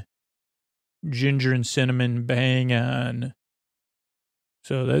 2016. Ginger and cinnamon, bang on.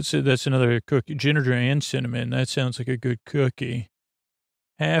 So that's another cookie. Ginger and cinnamon. That sounds like a good cookie.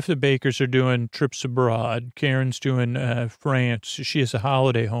 Half the bakers are doing trips abroad. Karen's doing France. She has a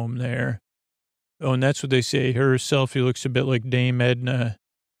holiday home there. Oh, and that's what they say. Her selfie looks a bit like Dame Edna.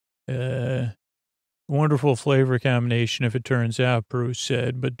 Wonderful flavor combination if it turns out, Bruce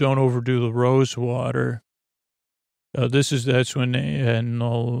said, but don't overdo the rose water. That's when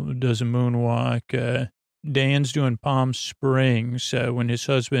Noel does a moonwalk. Dan's doing Palm Springs when his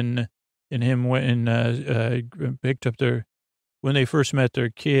husband and him went and picked up when they first met their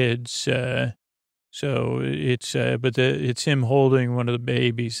kids. So it's him holding one of the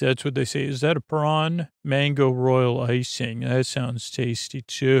babies. That's what they say. Is that a prawn? Mango royal icing. That sounds tasty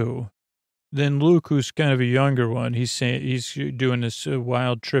too. Then Luke, who's kind of a younger one, he's doing this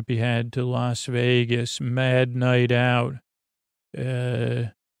wild trip he had to Las Vegas, mad night out.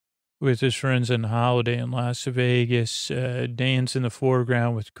 With his friends on holiday in Las Vegas. Dan's in the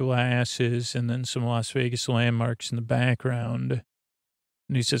foreground with glasses and then some Las Vegas landmarks in the background.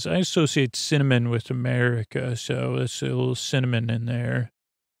 And he says, I associate cinnamon with America, so there's a little cinnamon in there.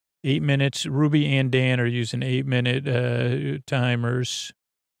 8 minutes. Ruby and Dan are using 8-minute timers.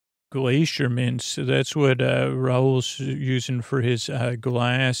 Glacier mints, so that's what Raul's using for his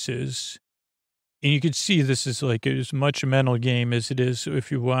glasses. And you can see this is like as much a mental game as it is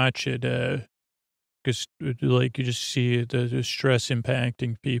if you watch it, because like you just see the stress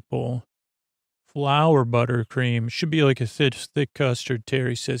impacting people. Flour buttercream should be like a thick custard.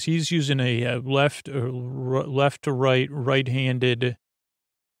 Terry says he's using a left to right-handed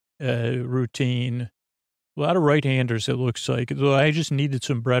routine. A lot of right-handers, it looks like. Though I just needed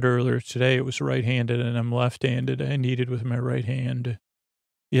some bread earlier today. It was right-handed, and I'm left-handed. I need it with my right hand.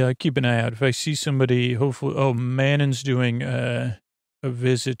 Yeah, keep an eye out. If I see somebody, hopefully, Mannon's doing a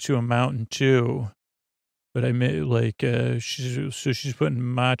visit to a mountain too. But I may she's putting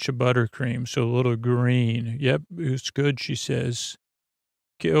matcha buttercream, so a little green. Yep, it's good, she says.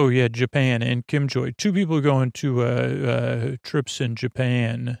 Oh yeah, Japan and Kim Joy. 2 people going to trips in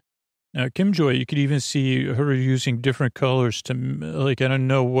Japan. Now, Kim Joy, you could even see her using different colors to, I don't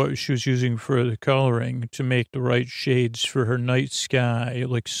know what she was using for the coloring to make the right shades for her night sky,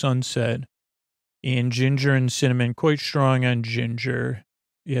 like sunset. And ginger and cinnamon, quite strong on ginger.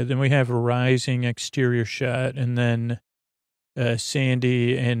 Yeah, then we have a rising exterior shot, and then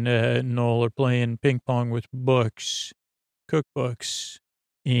Sandy and Noel are playing ping pong with cookbooks.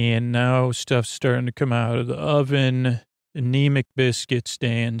 And now stuff's starting to come out of the oven. Anemic biscuits,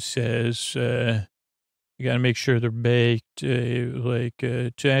 Dan says. You got to make sure they're baked.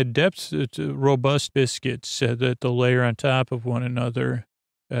 To add depth to robust biscuits that they'll layer on top of one another.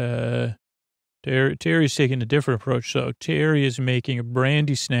 Terry's taking a different approach. So Terry is making a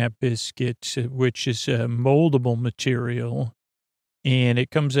brandy snap biscuit, which is a moldable material. and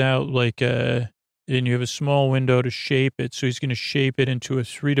it comes out like and you have a small window to shape it. So he's going to shape it into a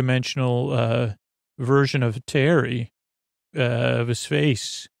 3-dimensional version of Terry, of his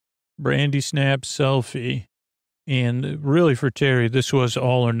face. Brandy snap selfie. And really for Terry, this was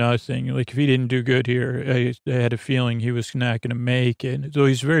all or nothing. Like if he didn't do good here, I had a feeling he was not going to make it. Though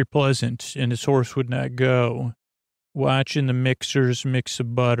he's very pleasant and his horse would not go. Watching the mixers mix the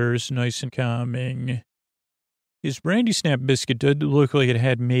butters, nice and calming. His brandy snap biscuit did look like it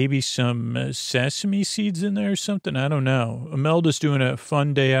had maybe some sesame seeds in there or something. I don't know. Imelda's doing a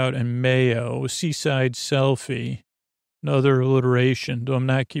fun day out in Mayo, seaside selfie. Another alliteration, though I'm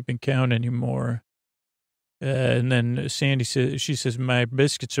not keeping count anymore. And then Sandy says, she says, my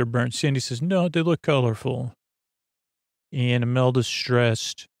biscuits are burnt. Sandy says, no, they look colorful. And Imelda's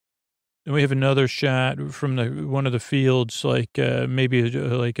stressed. Then we have another shot from one of the fields, like maybe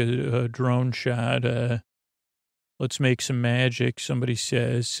a drone shot. Let's make some magic, somebody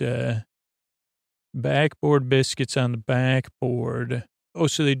says. Backboard biscuits on the backboard. Oh,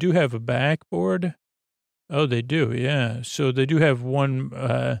 so they do have a backboard? Oh, they do, yeah. So they do have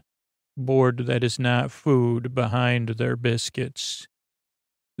one board that is not food behind their biscuits.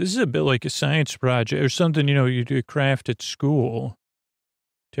 This is a bit like a science project or something, you do craft at school.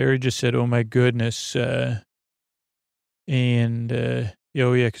 Terry just said, oh, my goodness. Oh, yeah,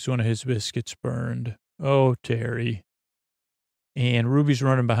 because one of his biscuits burned. Oh, Terry. And Ruby's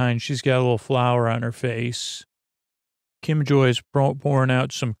running behind. She's got a little flour on her face. Kim Joy's pouring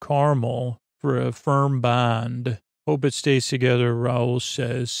out some caramel for a firm bond. Hope it stays together, Raul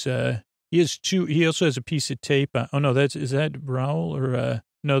says. He also has a piece of tape on. Oh, no, is that Raul or,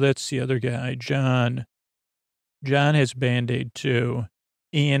 no, that's the other guy, John. John has Band-Aid too.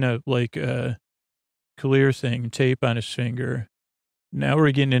 And a clear thing, tape on his finger. Now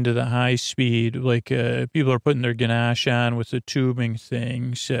we're getting into the high speed, people are putting their ganache on with the tubing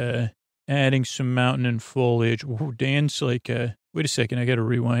things, adding some mountain and foliage. Ooh, Dan's wait a second, I got to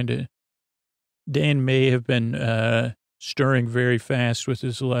rewind it. Dan may have been stirring very fast with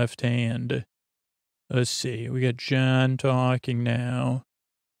his left hand. Let's see, we got John talking now.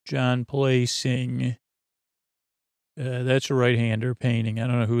 John placing. That's a right-hander painting. I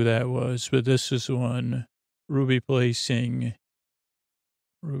don't know who that was, but this is one. Ruby placing.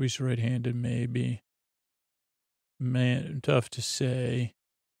 Ruby's right-handed, maybe. Man, tough to say.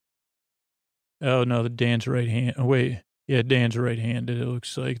 Oh, no, Dan's right hand. Oh, wait. Yeah, Dan's right-handed, it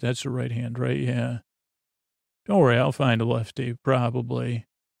looks like. That's a right hand, right? Yeah. Don't worry, I'll find a lefty, probably.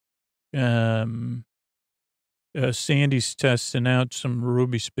 Sandy's testing out some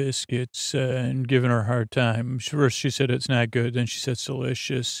Ruby's biscuits and giving her a hard time. First she said it's not good, then she said it's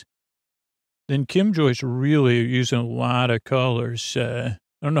delicious. Then Kim Joy's really using a lot of colors. I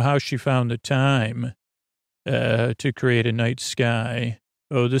don't know how she found the time to create a night sky.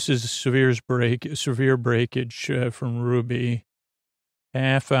 Oh, this is severe breakage from Ruby.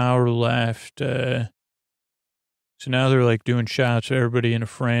 Half hour left. So now they're doing shots of everybody in a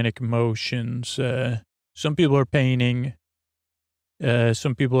frantic motions. Some people are painting.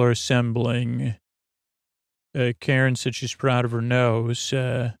 Some people are assembling. Karen said she's proud of her nose.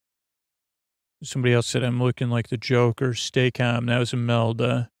 Somebody else said, I'm looking like the Joker. Stay calm. That was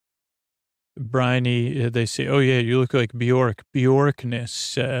Imelda. Bryony, they say, oh, yeah, you look like Bjork.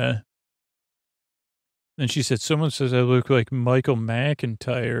 Bjorkness. Then she said, someone says I look like Michael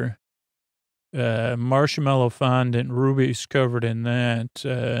McIntyre. Marshmallow fondant. Ruby's covered in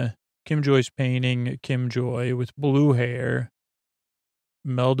that. Kim Joy's painting Kim Joy with blue hair.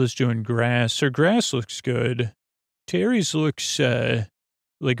 Melda's doing grass. Her grass looks good. Terry's looks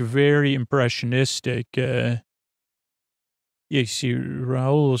very impressionistic. You see,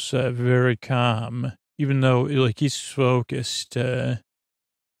 Raul's very calm, even though he's focused.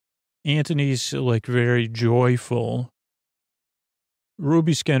 Anthony's very joyful.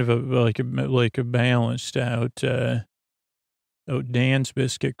 Ruby's kind of a balanced out. Oh, Dan's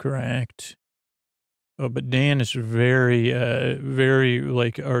biscuit cracked. Oh, but Dan is very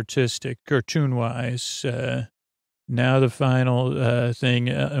artistic, cartoon-wise. Now the final thing,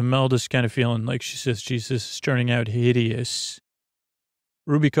 Imelda's kind of feeling like she says Jesus is turning out hideous.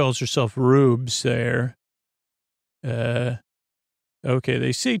 Ruby calls herself Rubes there. Okay,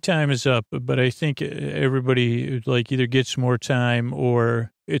 they say time is up, but I think everybody either gets more time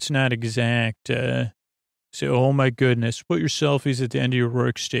or it's not exact. Say, oh my goodness, put your selfies at the end of your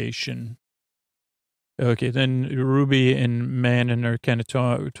workstation. Okay, then Ruby and Manon are kind of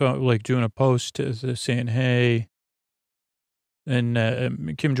doing a post saying, hey.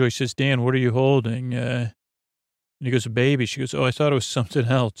 And Kim Joy says, Dan, what are you holding? And he goes, a baby. She goes, oh, I thought it was something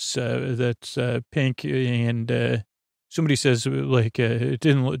else. That's pink and Somebody says, like, it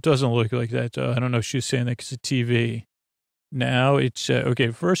doesn't look like that, though. I don't know if she was saying that because of TV. Now it's,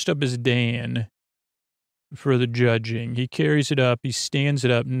 okay, first up is Dan for the judging. He carries it up. He stands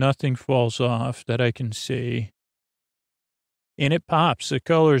it up. Nothing falls off that I can see. And it pops. The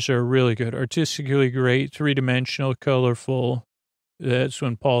colors are really good. Artistically great, three-dimensional, colorful. That's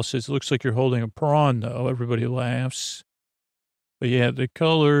when Paul says, it looks like you're holding a prawn, though. Everybody laughs. But yeah, the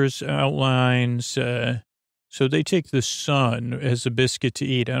colors, outlines. So they take the sun as a biscuit to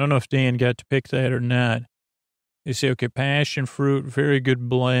eat. I don't know if Dan got to pick that or not. They say, okay, passion fruit, very good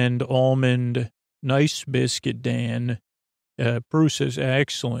blend, almond, nice biscuit, Dan. Bruce says,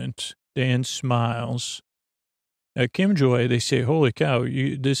 excellent. Dan smiles. Kim Joy, they say, holy cow,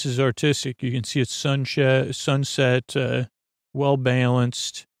 this is artistic. You can see it's sunset,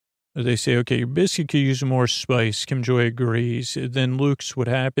 well-balanced. They say, okay, your biscuit could use more spice. Kim Joy agrees. Then Luke's what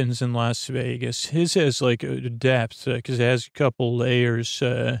happens in Las Vegas. His has like a depth because it has a couple layers.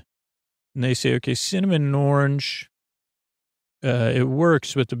 And they say, okay, cinnamon and orange. It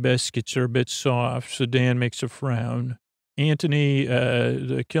works, but the biscuits are a bit soft. So Dan makes a frown. Anthony,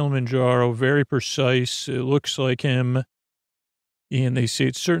 the Kilimanjaro, very precise. It looks like him. And they say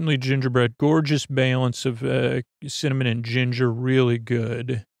it's certainly gingerbread. Gorgeous balance of cinnamon and ginger. Really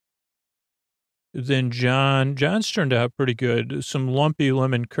good. Then John's turned out pretty good. Some lumpy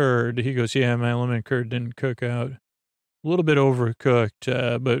lemon curd. He goes, yeah, my lemon curd didn't cook out. A little bit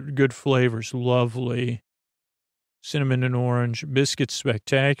overcooked, but good flavors. Lovely. Cinnamon and orange. Biscuits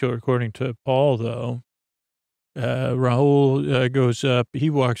spectacular, according to Paul, though. Rahul goes up. He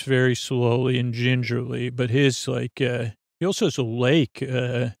walks very slowly and gingerly, but his, like, he also has a lake.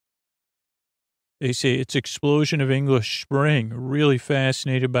 They say it's explosion of English spring. Really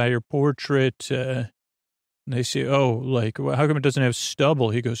fascinated by your portrait. They say, oh, like, well, how come it doesn't have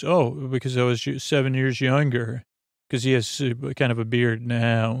stubble? He goes, oh, because I was 7 years younger. Because he has kind of a beard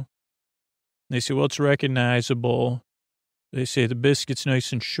now. They say, well, it's recognizable. They say the biscuit's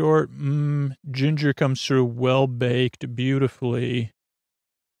nice and short. Ginger comes through well-baked, beautifully.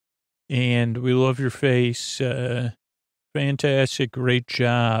 And we love your face. Fantastic, great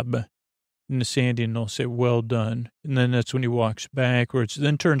job. And the Sandy and they'll say, well done. And then that's when he walks backwards,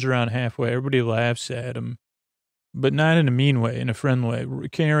 then turns around halfway. Everybody laughs at him. But not in a mean way, in a friendly way.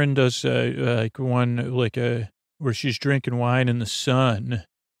 Karen does like one, like where she's drinking wine in the sun.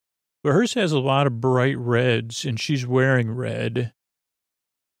 But hers has a lot of bright reds, and she's wearing red.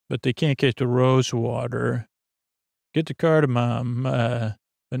 But they can't get the rose water. Get the cardamom,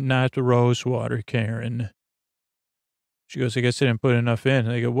 but not the rose water, Karen. She goes, I guess I didn't put enough in.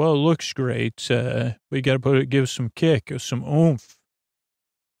 And they go, well, it looks great. But you got to give some kick, some oomph.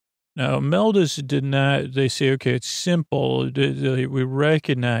 Now, Melda's did not, they say, okay, it's simple. We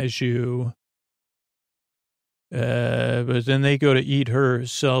recognize you. But then they go to eat her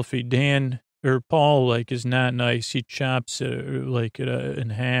selfie. Dan, or Paul, like, is not nice. He chops it, like,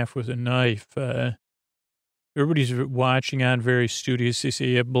 in half with a knife. Everybody's watching on very studious. They say,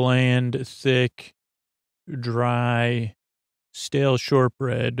 yeah, bland, thick, dry, stale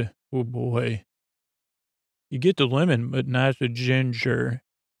shortbread. Oh, boy. You get the lemon, but not the ginger.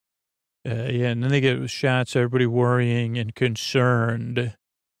 Yeah, and then they get shots, everybody worrying and concerned.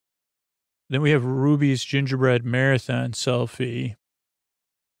 Then we have Ruby's gingerbread marathon selfie.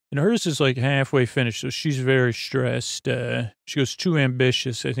 And hers is like halfway finished, so she's very stressed. She goes, too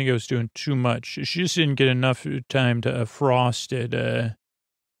ambitious. I think I was doing too much. She just didn't get enough time to frost it. And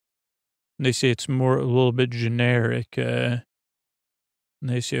they say it's a little bit generic. And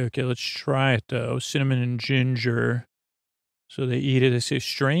they say, okay, let's try it, though. Cinnamon and ginger. So they eat it. They say,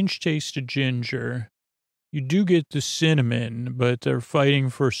 strange taste of ginger. You do get the cinnamon, but they're fighting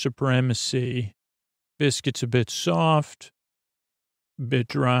for supremacy. Biscuit's a bit soft, a bit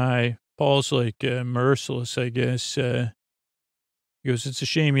dry. Paul's like merciless, I guess. He goes, it's a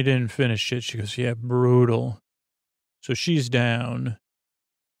shame you didn't finish it. She goes, yeah, brutal. So she's down.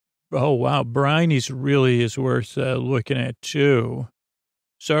 Oh, wow. Bryony's really is worth looking at, too.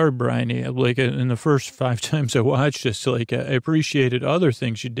 Sorry, Bryony. Like, in the first 5 times I watched this, like, I appreciated other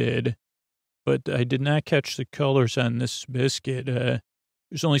things you did. But I did not catch the colors on this biscuit.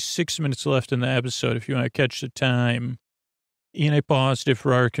 There's only 6 minutes left in the episode if you want to catch the time. And I paused it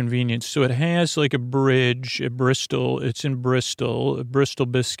for our convenience. So it has like a bridge, a Bristol. It's in Bristol, a Bristol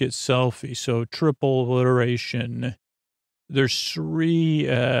biscuit selfie. So triple alliteration. There's 3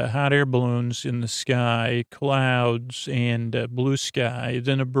 hot air balloons in the sky, clouds, and blue sky,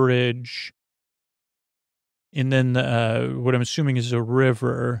 then a bridge. And then what I'm assuming is a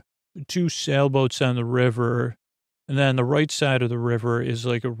river. 2 sailboats on the river, and then on the right side of the river is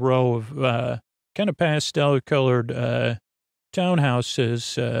like a row of kind of pastel-colored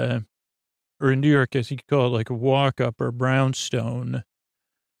townhouses, or in New York, I think you call it like a walk-up or brownstone,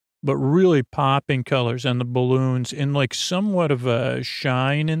 but really popping colors on the balloons and like somewhat of a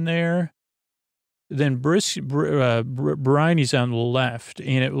shine in there. Then Bryony's on the left,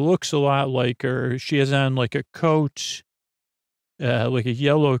 and it looks a lot like her. She has on like a coat, like a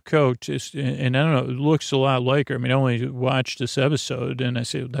yellow coat, and I don't know, it looks a lot like her. I mean, I only watched this episode, and I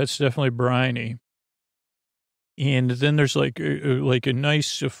say, that's definitely Bryony. And then there's like a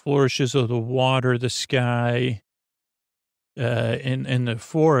nice flourishes of the water, the sky, and the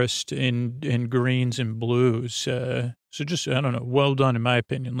forest in greens and blues. So just, I don't know, well done in my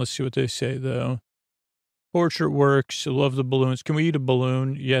opinion. Let's see what they say, though. Portrait works. I love the balloons. Can we eat a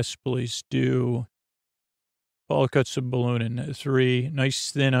balloon? Yes, please do. Paul cuts a balloon in 3.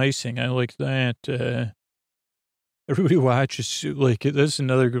 Nice thin icing. I like that. Everybody watches, like, that's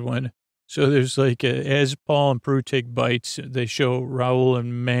another good one. So there's like, as Paul and Prue take bites, they show Raul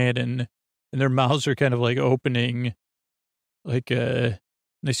and Madden, and their mouths are kind of like opening, like, they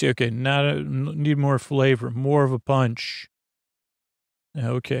say, okay, need more flavor, more of a punch.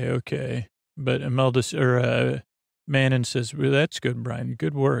 Okay. But Manon says, well, that's good, Brian.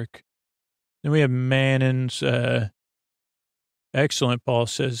 Good work. Then we have Manon's, excellent, Paul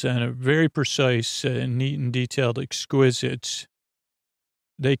says, and a very precise, neat and detailed, exquisite.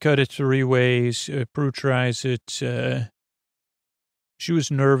 They cut it 3 ways. Prue tries it. She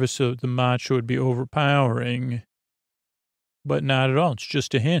was nervous that the matcha would be overpowering, but not at all. It's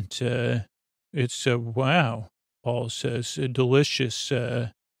just a hint. It's, wow, Paul says, delicious,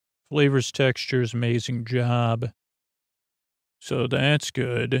 flavors, textures, amazing job. So that's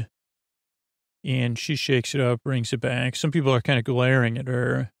good. And she shakes it up, brings it back. Some people are kind of glaring at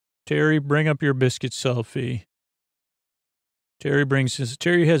her. Terry, bring up your biscuit selfie.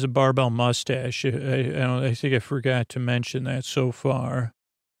 Terry has a barbell mustache. I think I forgot to mention that so far.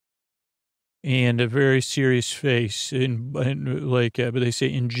 And a very serious face, and like, but they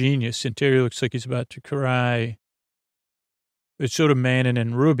say ingenious. And Terry looks like he's about to cry. It's sort of Manon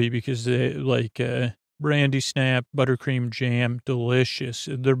and Ruby because they like brandy snap, buttercream jam, delicious.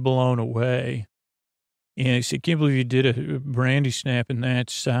 They're blown away. And I said, can't believe you did a brandy snap in that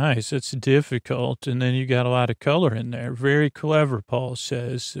size. That's difficult. And then you got a lot of color in there. Very clever, Paul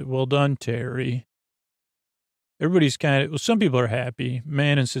says. Well done, Terry. Everybody's kind of, well, some people are happy.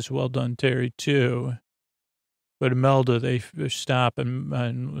 Manon says, well done, Terry, too. But Imelda, they stop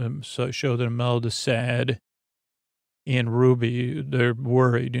and show that Imelda's sad. And Ruby, they're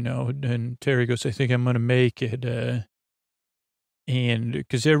worried, And Terry goes, I think I'm going to make it. And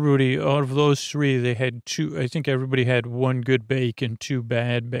because everybody, out of those 3, they had 2, I think everybody had 1 good bake and 2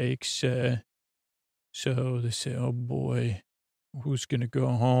 bad bakes. So they say, oh boy, who's going to go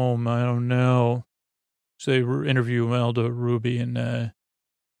home? I don't know. So they interview Imelda, Ruby, and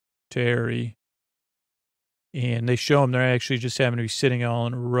Terry. And they show them they're actually just having to be sitting all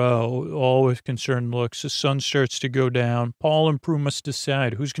in a row, all with concerned looks. The sun starts to go down. Paul and Prue must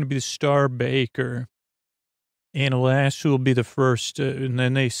decide who's going to be the star baker. And last, who will be the first? And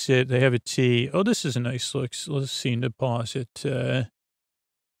then they sit, they have a tea. Oh, this is a nice look. Let's see to pause it.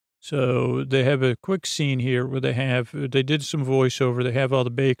 So they have a quick scene here where they did some voiceover. They have all the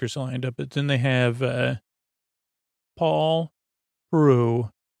bakers lined up, but then they have Paul, Prue,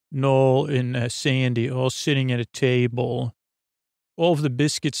 Noel, and Sandy all sitting at a table. All of the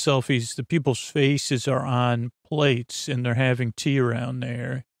biscuit selfies, the people's faces are on plates, and they're having tea around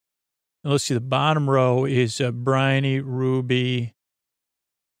there. And let's see, the bottom row is Bryony, Ruby,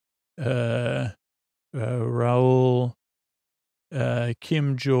 Raul,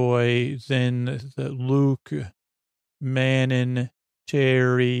 Kim Joy, then Luke, Manon,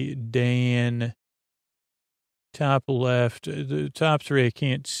 Terry, Dan. Top left, the top 3,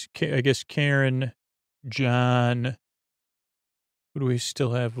 I guess Karen, John. Who do we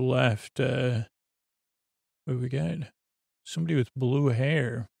still have left? What do we got? Somebody with blue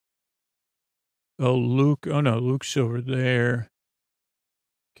hair. Oh, Luke. Oh, no, Luke's over there.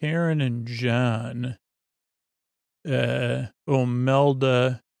 Karen and John.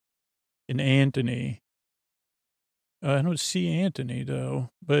 Melda and Anthony. I don't see Anthony, though,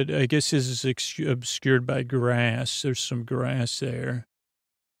 but I guess this is obscured by grass. There's some grass there.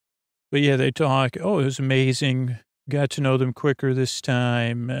 But yeah, they talk. Oh, it was amazing. Got to know them quicker this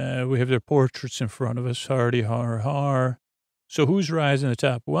time. We have their portraits in front of us. Hardy, har. So who's rising to the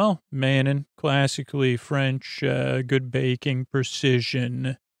top? Well, Manon, classically French, good baking,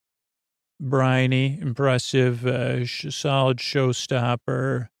 precision. Bryony, impressive, solid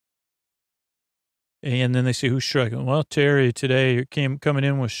showstopper. And then they say, who's struggling? Well, Terry today coming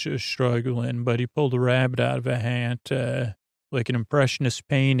in was struggling, but he pulled a rabbit out of a hat, like an impressionist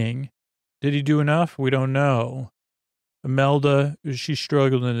painting. Did he do enough? We don't know. Imelda, she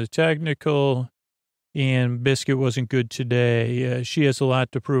struggled in the technical, and Biscuit wasn't good today. She has a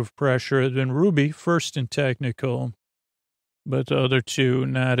lot to prove pressure. Then Ruby, first in technical, but the other two,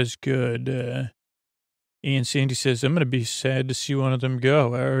 not as good. And Sandy says, I'm going to be sad to see one of them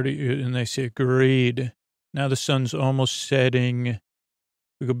go. And they say, agreed. Now the sun's almost setting.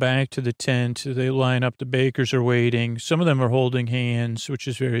 We go back to the tent. They line up. The bakers are waiting. Some of them are holding hands, which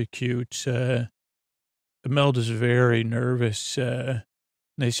is very cute. Imelda's very nervous.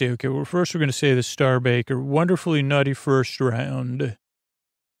 They say, okay, well, first we're going to say the Star Baker. Wonderfully nutty first round.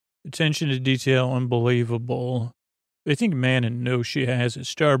 Attention to detail, unbelievable. I think Manon knows she has it.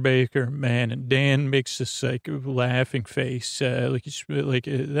 Star Baker, Manon. Dan makes this like laughing face, I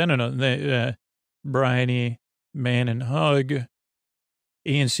don't know. Bryony, Manon hug.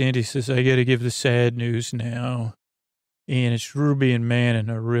 And Sandy says, I got to give the sad news now. And it's Ruby and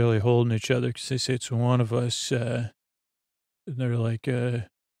Manon are really holding each other because they say it's one of us. And they're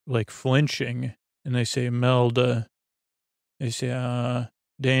like flinching. And they say, Imelda. They say,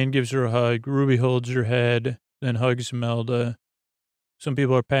 Dan gives her a hug. Ruby holds her head. Then hugs Imelda. Some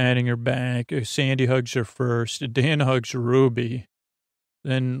people are patting her back. Sandy hugs her first. Dan hugs Ruby.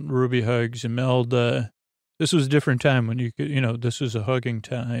 Then Ruby hugs Imelda. This was a different time when you could, this was a hugging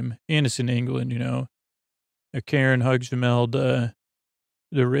time. And it's in England, Karen hugs Imelda.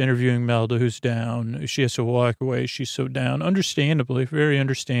 They're interviewing Imelda, who's down. She has to walk away. She's so down. Understandably, very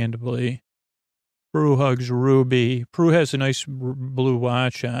understandably. Prue hugs Ruby. Prue has a nice blue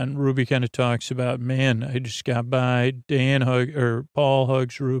watch on. Ruby kind of talks about, man, I just got by. Paul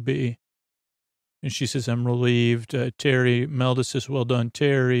hugs Ruby. And she says, I'm relieved. Terry, Melda says, well done,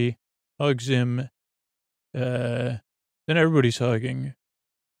 Terry. Hugs him. Then everybody's hugging.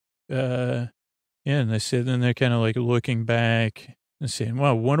 And they say, then they're kind of like looking back and saying,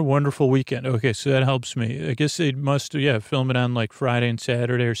 wow, what a wonderful weekend. Okay, so that helps me. I guess they must, film it on like Friday and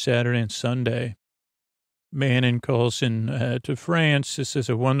Saturday or Saturday and Sunday. Manon calls in to France. This is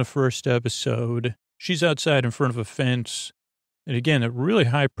I won the first episode. She's outside in front of a fence. And again, a really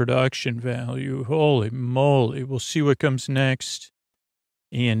high production value. Holy moly. We'll see what comes next.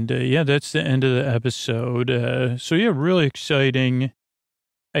 And that's the end of the episode. Really exciting.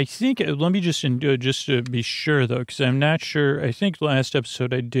 I think, let me just to be sure, though, because I'm not sure. I think last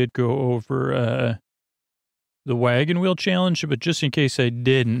episode I did go over the wagon wheel challenge, but just in case I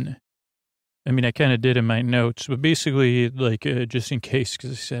didn't, I kind of did in my notes, but basically, just in case,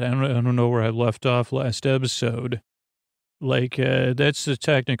 because I said, I don't know where I left off last episode. That's the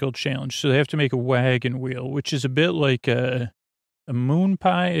technical challenge. So they have to make a wagon wheel, which is a bit like a moon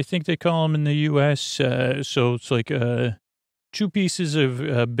pie, I think they call them in the U.S. So it's like two pieces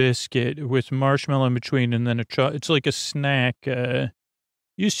of biscuit with marshmallow in between, and then it's like a snack.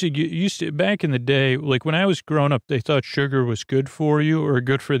 Used to back in the day, like when I was growing up, they thought sugar was good for you or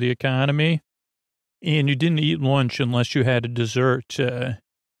good for the economy. And you didn't eat lunch unless you had a dessert.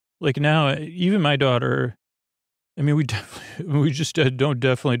 Now, even my daughter, we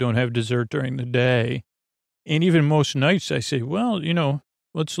definitely don't have dessert during the day. And even most nights I say, well,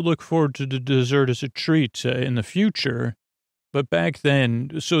 let's look forward to the dessert as a treat in the future. But back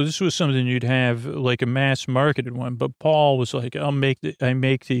then, so this was something you'd have like a mass marketed one. But Paul was like, I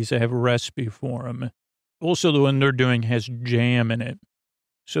make these. I have a recipe for them. Also, the one they're doing has jam in it.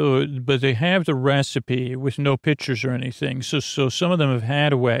 So, but they have the recipe with no pictures or anything. So some of them have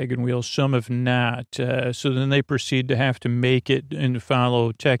had a wagon wheel, some have not. So then they proceed to have to make it and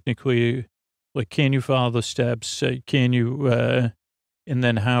follow technically, can you follow the steps? Can you, and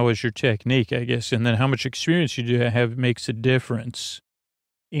then how is your technique, I guess? And then how much experience you do have makes a difference.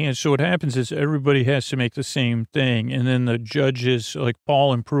 And so what happens is everybody has to make the same thing. And then the judges, like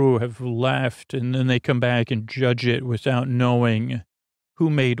Paul and Prue, have left, and then they come back and judge it without knowing who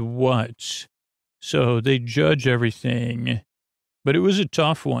made what. So they judge everything. But it was a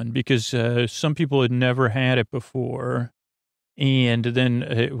tough one because some people had never had it before. And then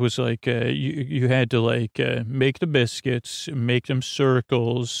it was like you had to make the biscuits, make them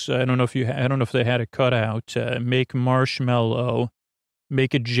circles. I don't know if they had a cutout, make marshmallow,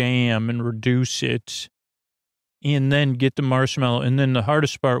 make a jam and reduce it. And then get the marshmallow. And then the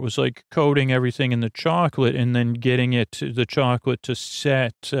hardest part was coating everything in the chocolate and then getting the chocolate to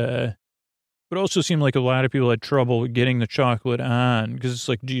set. But it also seemed like a lot of people had trouble getting the chocolate on because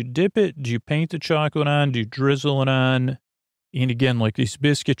it's do you dip it? Do you paint the chocolate on? Do you drizzle it on? And again, like these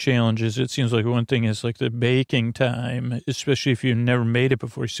biscuit challenges, it seems like one thing is like the baking time, especially if you've never made it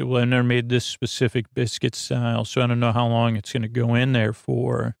before. You say, well, I've never made this specific biscuit style, so I don't know how long it's going to go in there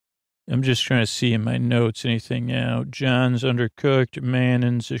for. I'm just trying to see in my notes anything out. John's undercooked.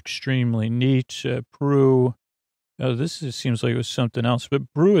 Mannon's extremely neat. Prue. Oh, seems like it was something else, but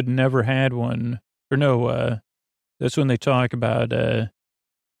Prue had never had one. Or no, that's when they talk about,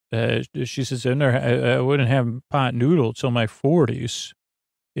 she says, I wouldn't have pot noodle till my 40s.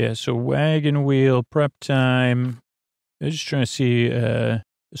 Yeah, so wagon wheel, prep time. I was just trying to see.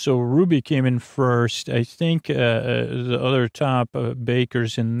 So Ruby came in first. I think the other top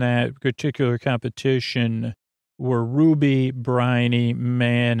bakers in that particular competition were Ruby, Bryony,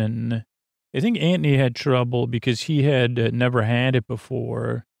 Mannon. I think Anthony had trouble because he had never had it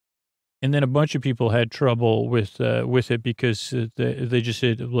before. And then a bunch of people had trouble with it because they just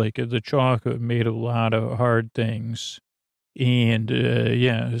said, like, the chocolate made a lot of hard things. And,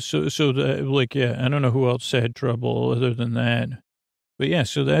 yeah, I don't know who else had trouble other than that. But, yeah,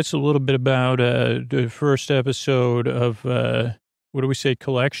 so that's a little bit about the first episode of, what do we say,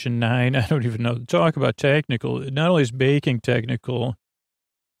 Collection 9? I don't even know. Talk about technical. Not only is baking technical,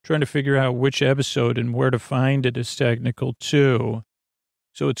 trying to figure out which episode and where to find it is technical, too.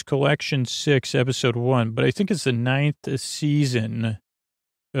 So it's Collection 6, Episode 1, but I think it's the 9th season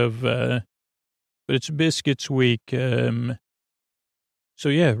of, but it's Biscuits Week. So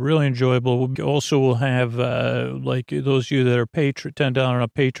yeah, really enjoyable. We'll have, like those of you that are $10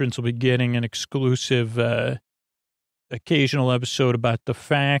 up patrons will be getting an exclusive, occasional episode about the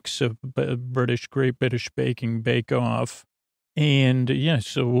facts of Great British Baking Bake Off. And yeah,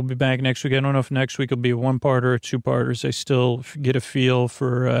 so we'll be back next week. I don't know if next week will be a one-parter or two-parters. I still get a feel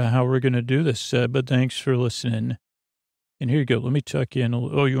for how we're going to do this, but thanks for listening. And here you go. Let me tuck you in.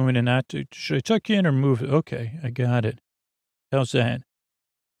 Oh, you want me to not? Should I tuck you in or move it? Okay, I got it. How's that?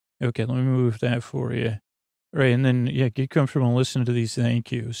 Okay, let me move that for you. All right, and then, yeah, get comfortable and listen to these thank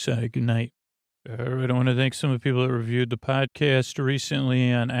yous. Good night. All right, I want to thank some of the people that reviewed the podcast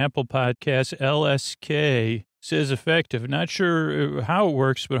recently on Apple Podcasts. LSK says effective. Not sure how it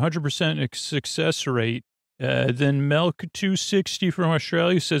works, but 100% success rate. Then Melk 260 from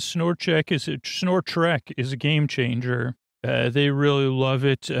Australia says Snore Trek is a game changer. They really love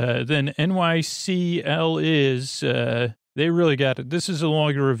it. Then NYCL is, they really got it. This is a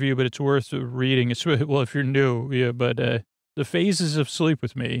longer review, but it's worth reading. It's, well, if you're new, yeah, but the phases of sleep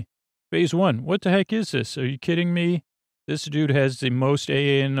with me. Phase 1, what the heck is this? Are you kidding me? This dude has the most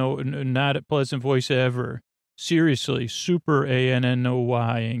ANO, not a pleasant voice ever. Seriously, super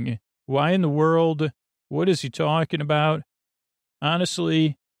ANNOYing. Why in the world? What is he talking about?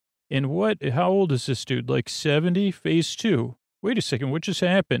 Honestly, and how old is this dude? Like 70? Phase 2. Wait a second, what just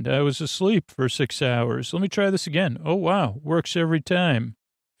happened? I was asleep for 6 hours. Let me try this again. Oh, wow, works every time.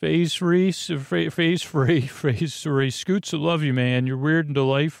 Phase 3. Scoots, I love you, man. You're weird and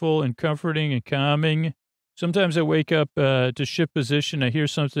delightful and comforting and calming. Sometimes I wake up to shift position. I hear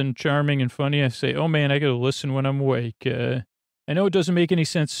something charming and funny. I say, oh, man, I got to listen when I'm awake. I know it doesn't make any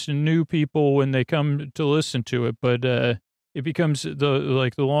sense to new people when they come to listen to it, but it becomes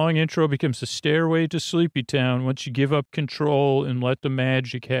the long intro becomes the stairway to Sleepy Town once you give up control and let the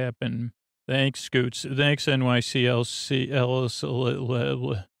magic happen. Thanks, Scoots. Thanks, NYCLC.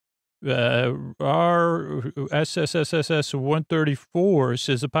 RSSSS 134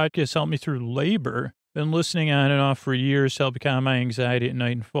 says the podcast helped me through labor. Been listening on and off for years, helped calm my anxiety at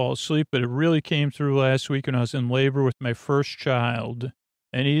night and fall asleep, but it really came through last week when I was in labor with my first child.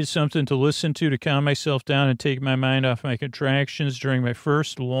 I needed something to listen to calm myself down and take my mind off my contractions during my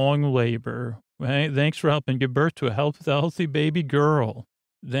first long labor. Thanks for helping give birth to a healthy baby girl.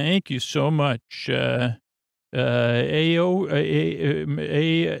 Thank you so much.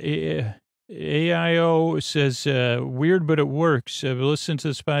 AIO says, weird, but it works. I've listened to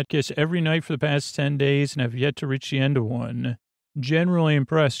this podcast every night for the past 10 days, and I've yet to reach the end of one. Generally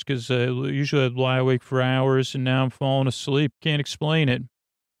impressed, because usually I'd lie awake for hours, and now I'm falling asleep. Can't explain it.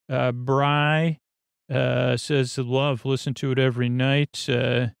 Bry says, love, listen to it every night.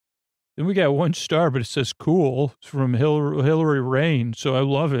 Then we got 1 star, but it says cool. It's from Hillary Rain, so I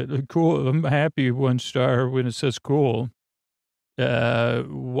love it. Cool. I'm happy 1 star when it says cool.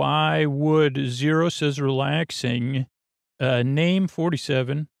 Why would 0 says relaxing. Name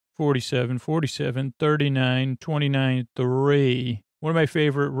 47, 39, 29, 3. One of my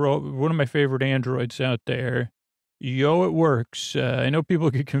favorite androids out there. Yo, it works. I know people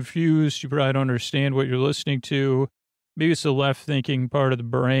get confused. You probably don't understand what you're listening to. Maybe it's the left thinking part of the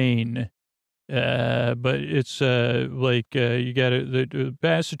brain. But it's you got the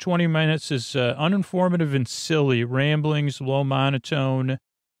past 20 minutes is uninformative and silly, ramblings, low monotone.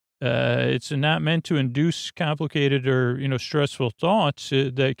 It's not meant to induce complicated or, stressful thoughts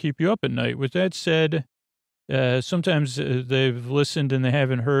that keep you up at night. With that said, sometimes they've listened and they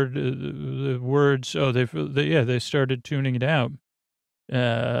haven't heard the words. Oh, they started tuning it out.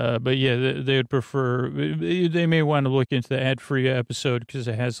 But yeah, they would prefer, they may want to look into the ad-free episode because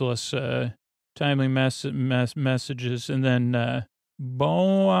it has less timely messages. And then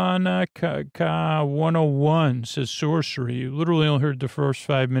Boanaka 101 says sorcery. Literally only heard the first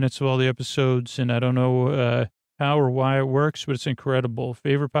 5 minutes of all the episodes, and I don't know how or why it works, but it's incredible.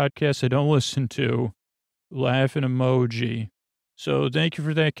 Favorite podcast I don't listen to. Laughing emoji. So thank you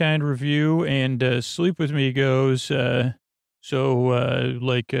for that kind review. And Sleep With Me goes, Sleep With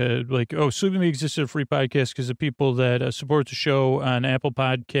Me exists as a free podcast because the people that support the show on Apple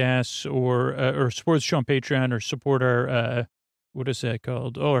Podcasts or support the show on Patreon or support our, what is that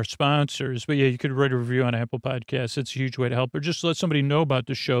called? Oh, our sponsors. But yeah, you could write a review on Apple Podcasts. It's a huge way to help. Or just let somebody know about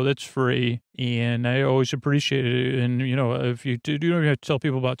the show. That's free. And I always appreciate it. And, if you do, you don't have to tell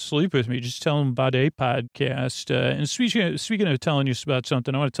people about Sleep With Me. Just tell them about a podcast. And speaking of telling you about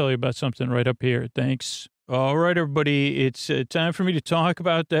something, I want to tell you about something right up here. Thanks. All right, everybody, it's time for me to talk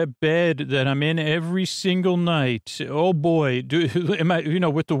about that bed that I'm in every single night. Oh, boy. Am I,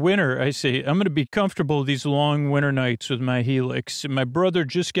 with the winter, I say, I'm going to be comfortable these long winter nights with my Helix. My brother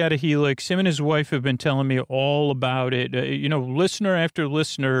just got a Helix. Him and his wife have been telling me all about it. Listener after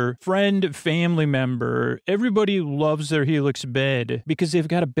listener, friend, family member, everybody loves their Helix bed because they've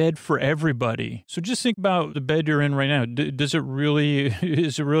got a bed for everybody. So just think about the bed you're in right now. Is it really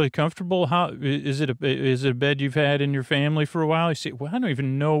comfortable? Is it a bed you've had in your family for a while? You say, well, I don't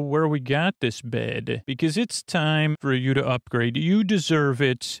even know where we got this bed, because it's time for you to upgrade. You deserve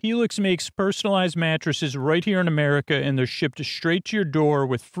it. Helix makes personalized mattresses right here in America, and they're shipped straight to your door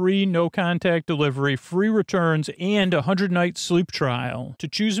with free no-contact delivery, free returns, and a 100-night sleep trial. To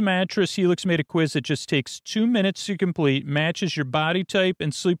choose a mattress, Helix made a quiz that just takes 2 minutes to complete, matches your body type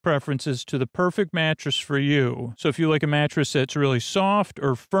and sleep preferences to the perfect mattress for you. So if you like a mattress that's really soft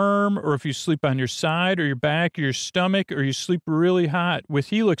or firm, or if you sleep on your side or your back or your stomach, or you sleep really hot, with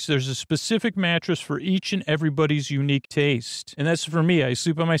Helix, there's a specific mattress for each and everybody's unique taste. And that's for me. I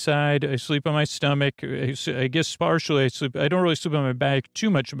sleep on my side. I sleep on my stomach. I guess partially I don't really sleep on my back too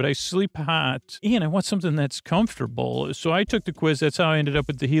much, but I sleep hot. And I want something that's comfortable. So I took the quiz. That's how I ended up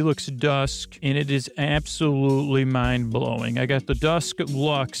with the Helix Dusk. And it is absolutely mind-blowing. I got the Dusk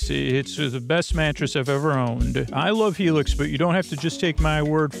Luxe. It's the best mattress I've ever owned. I love Helix, but you don't have to just take my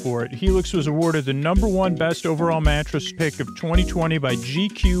word for it. Helix was awarded the #1 best overall mattress pick of 2020 by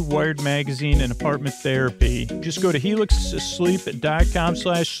GQ, Wired Magazine, and Apartment Therapy. Just go to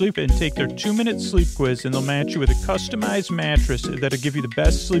helixsleep.com/sleep and take their 2-minute sleep quiz, and they'll match you with a customized mattress that'll give you the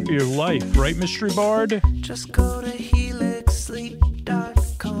best sleep of your life. Right, Mystery Bard? Just go to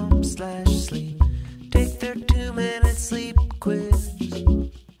helixsleep.com/sleep. Take their 2-minute sleep quiz.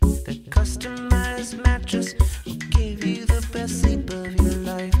 The customized mattress will give you the best sleep of your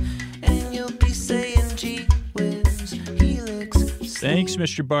life. And you'll be saying, gee whiz, Helix Sleep. Thanks,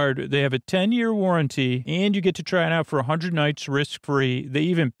 Mr. Bard. They have a 10-year warranty, and you get to try it out for 100 nights risk-free. They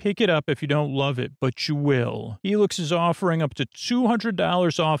even pick it up if you don't love it, but you will. Helix is offering up to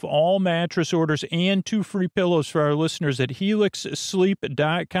 $200 off all mattress orders and 2 free pillows for our listeners at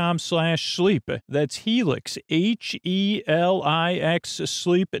helixsleep.com/sleep. That's Helix, HELIX,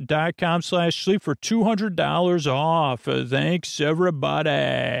 sleep.com/sleep for $200 off. Thanks,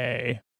 everybody.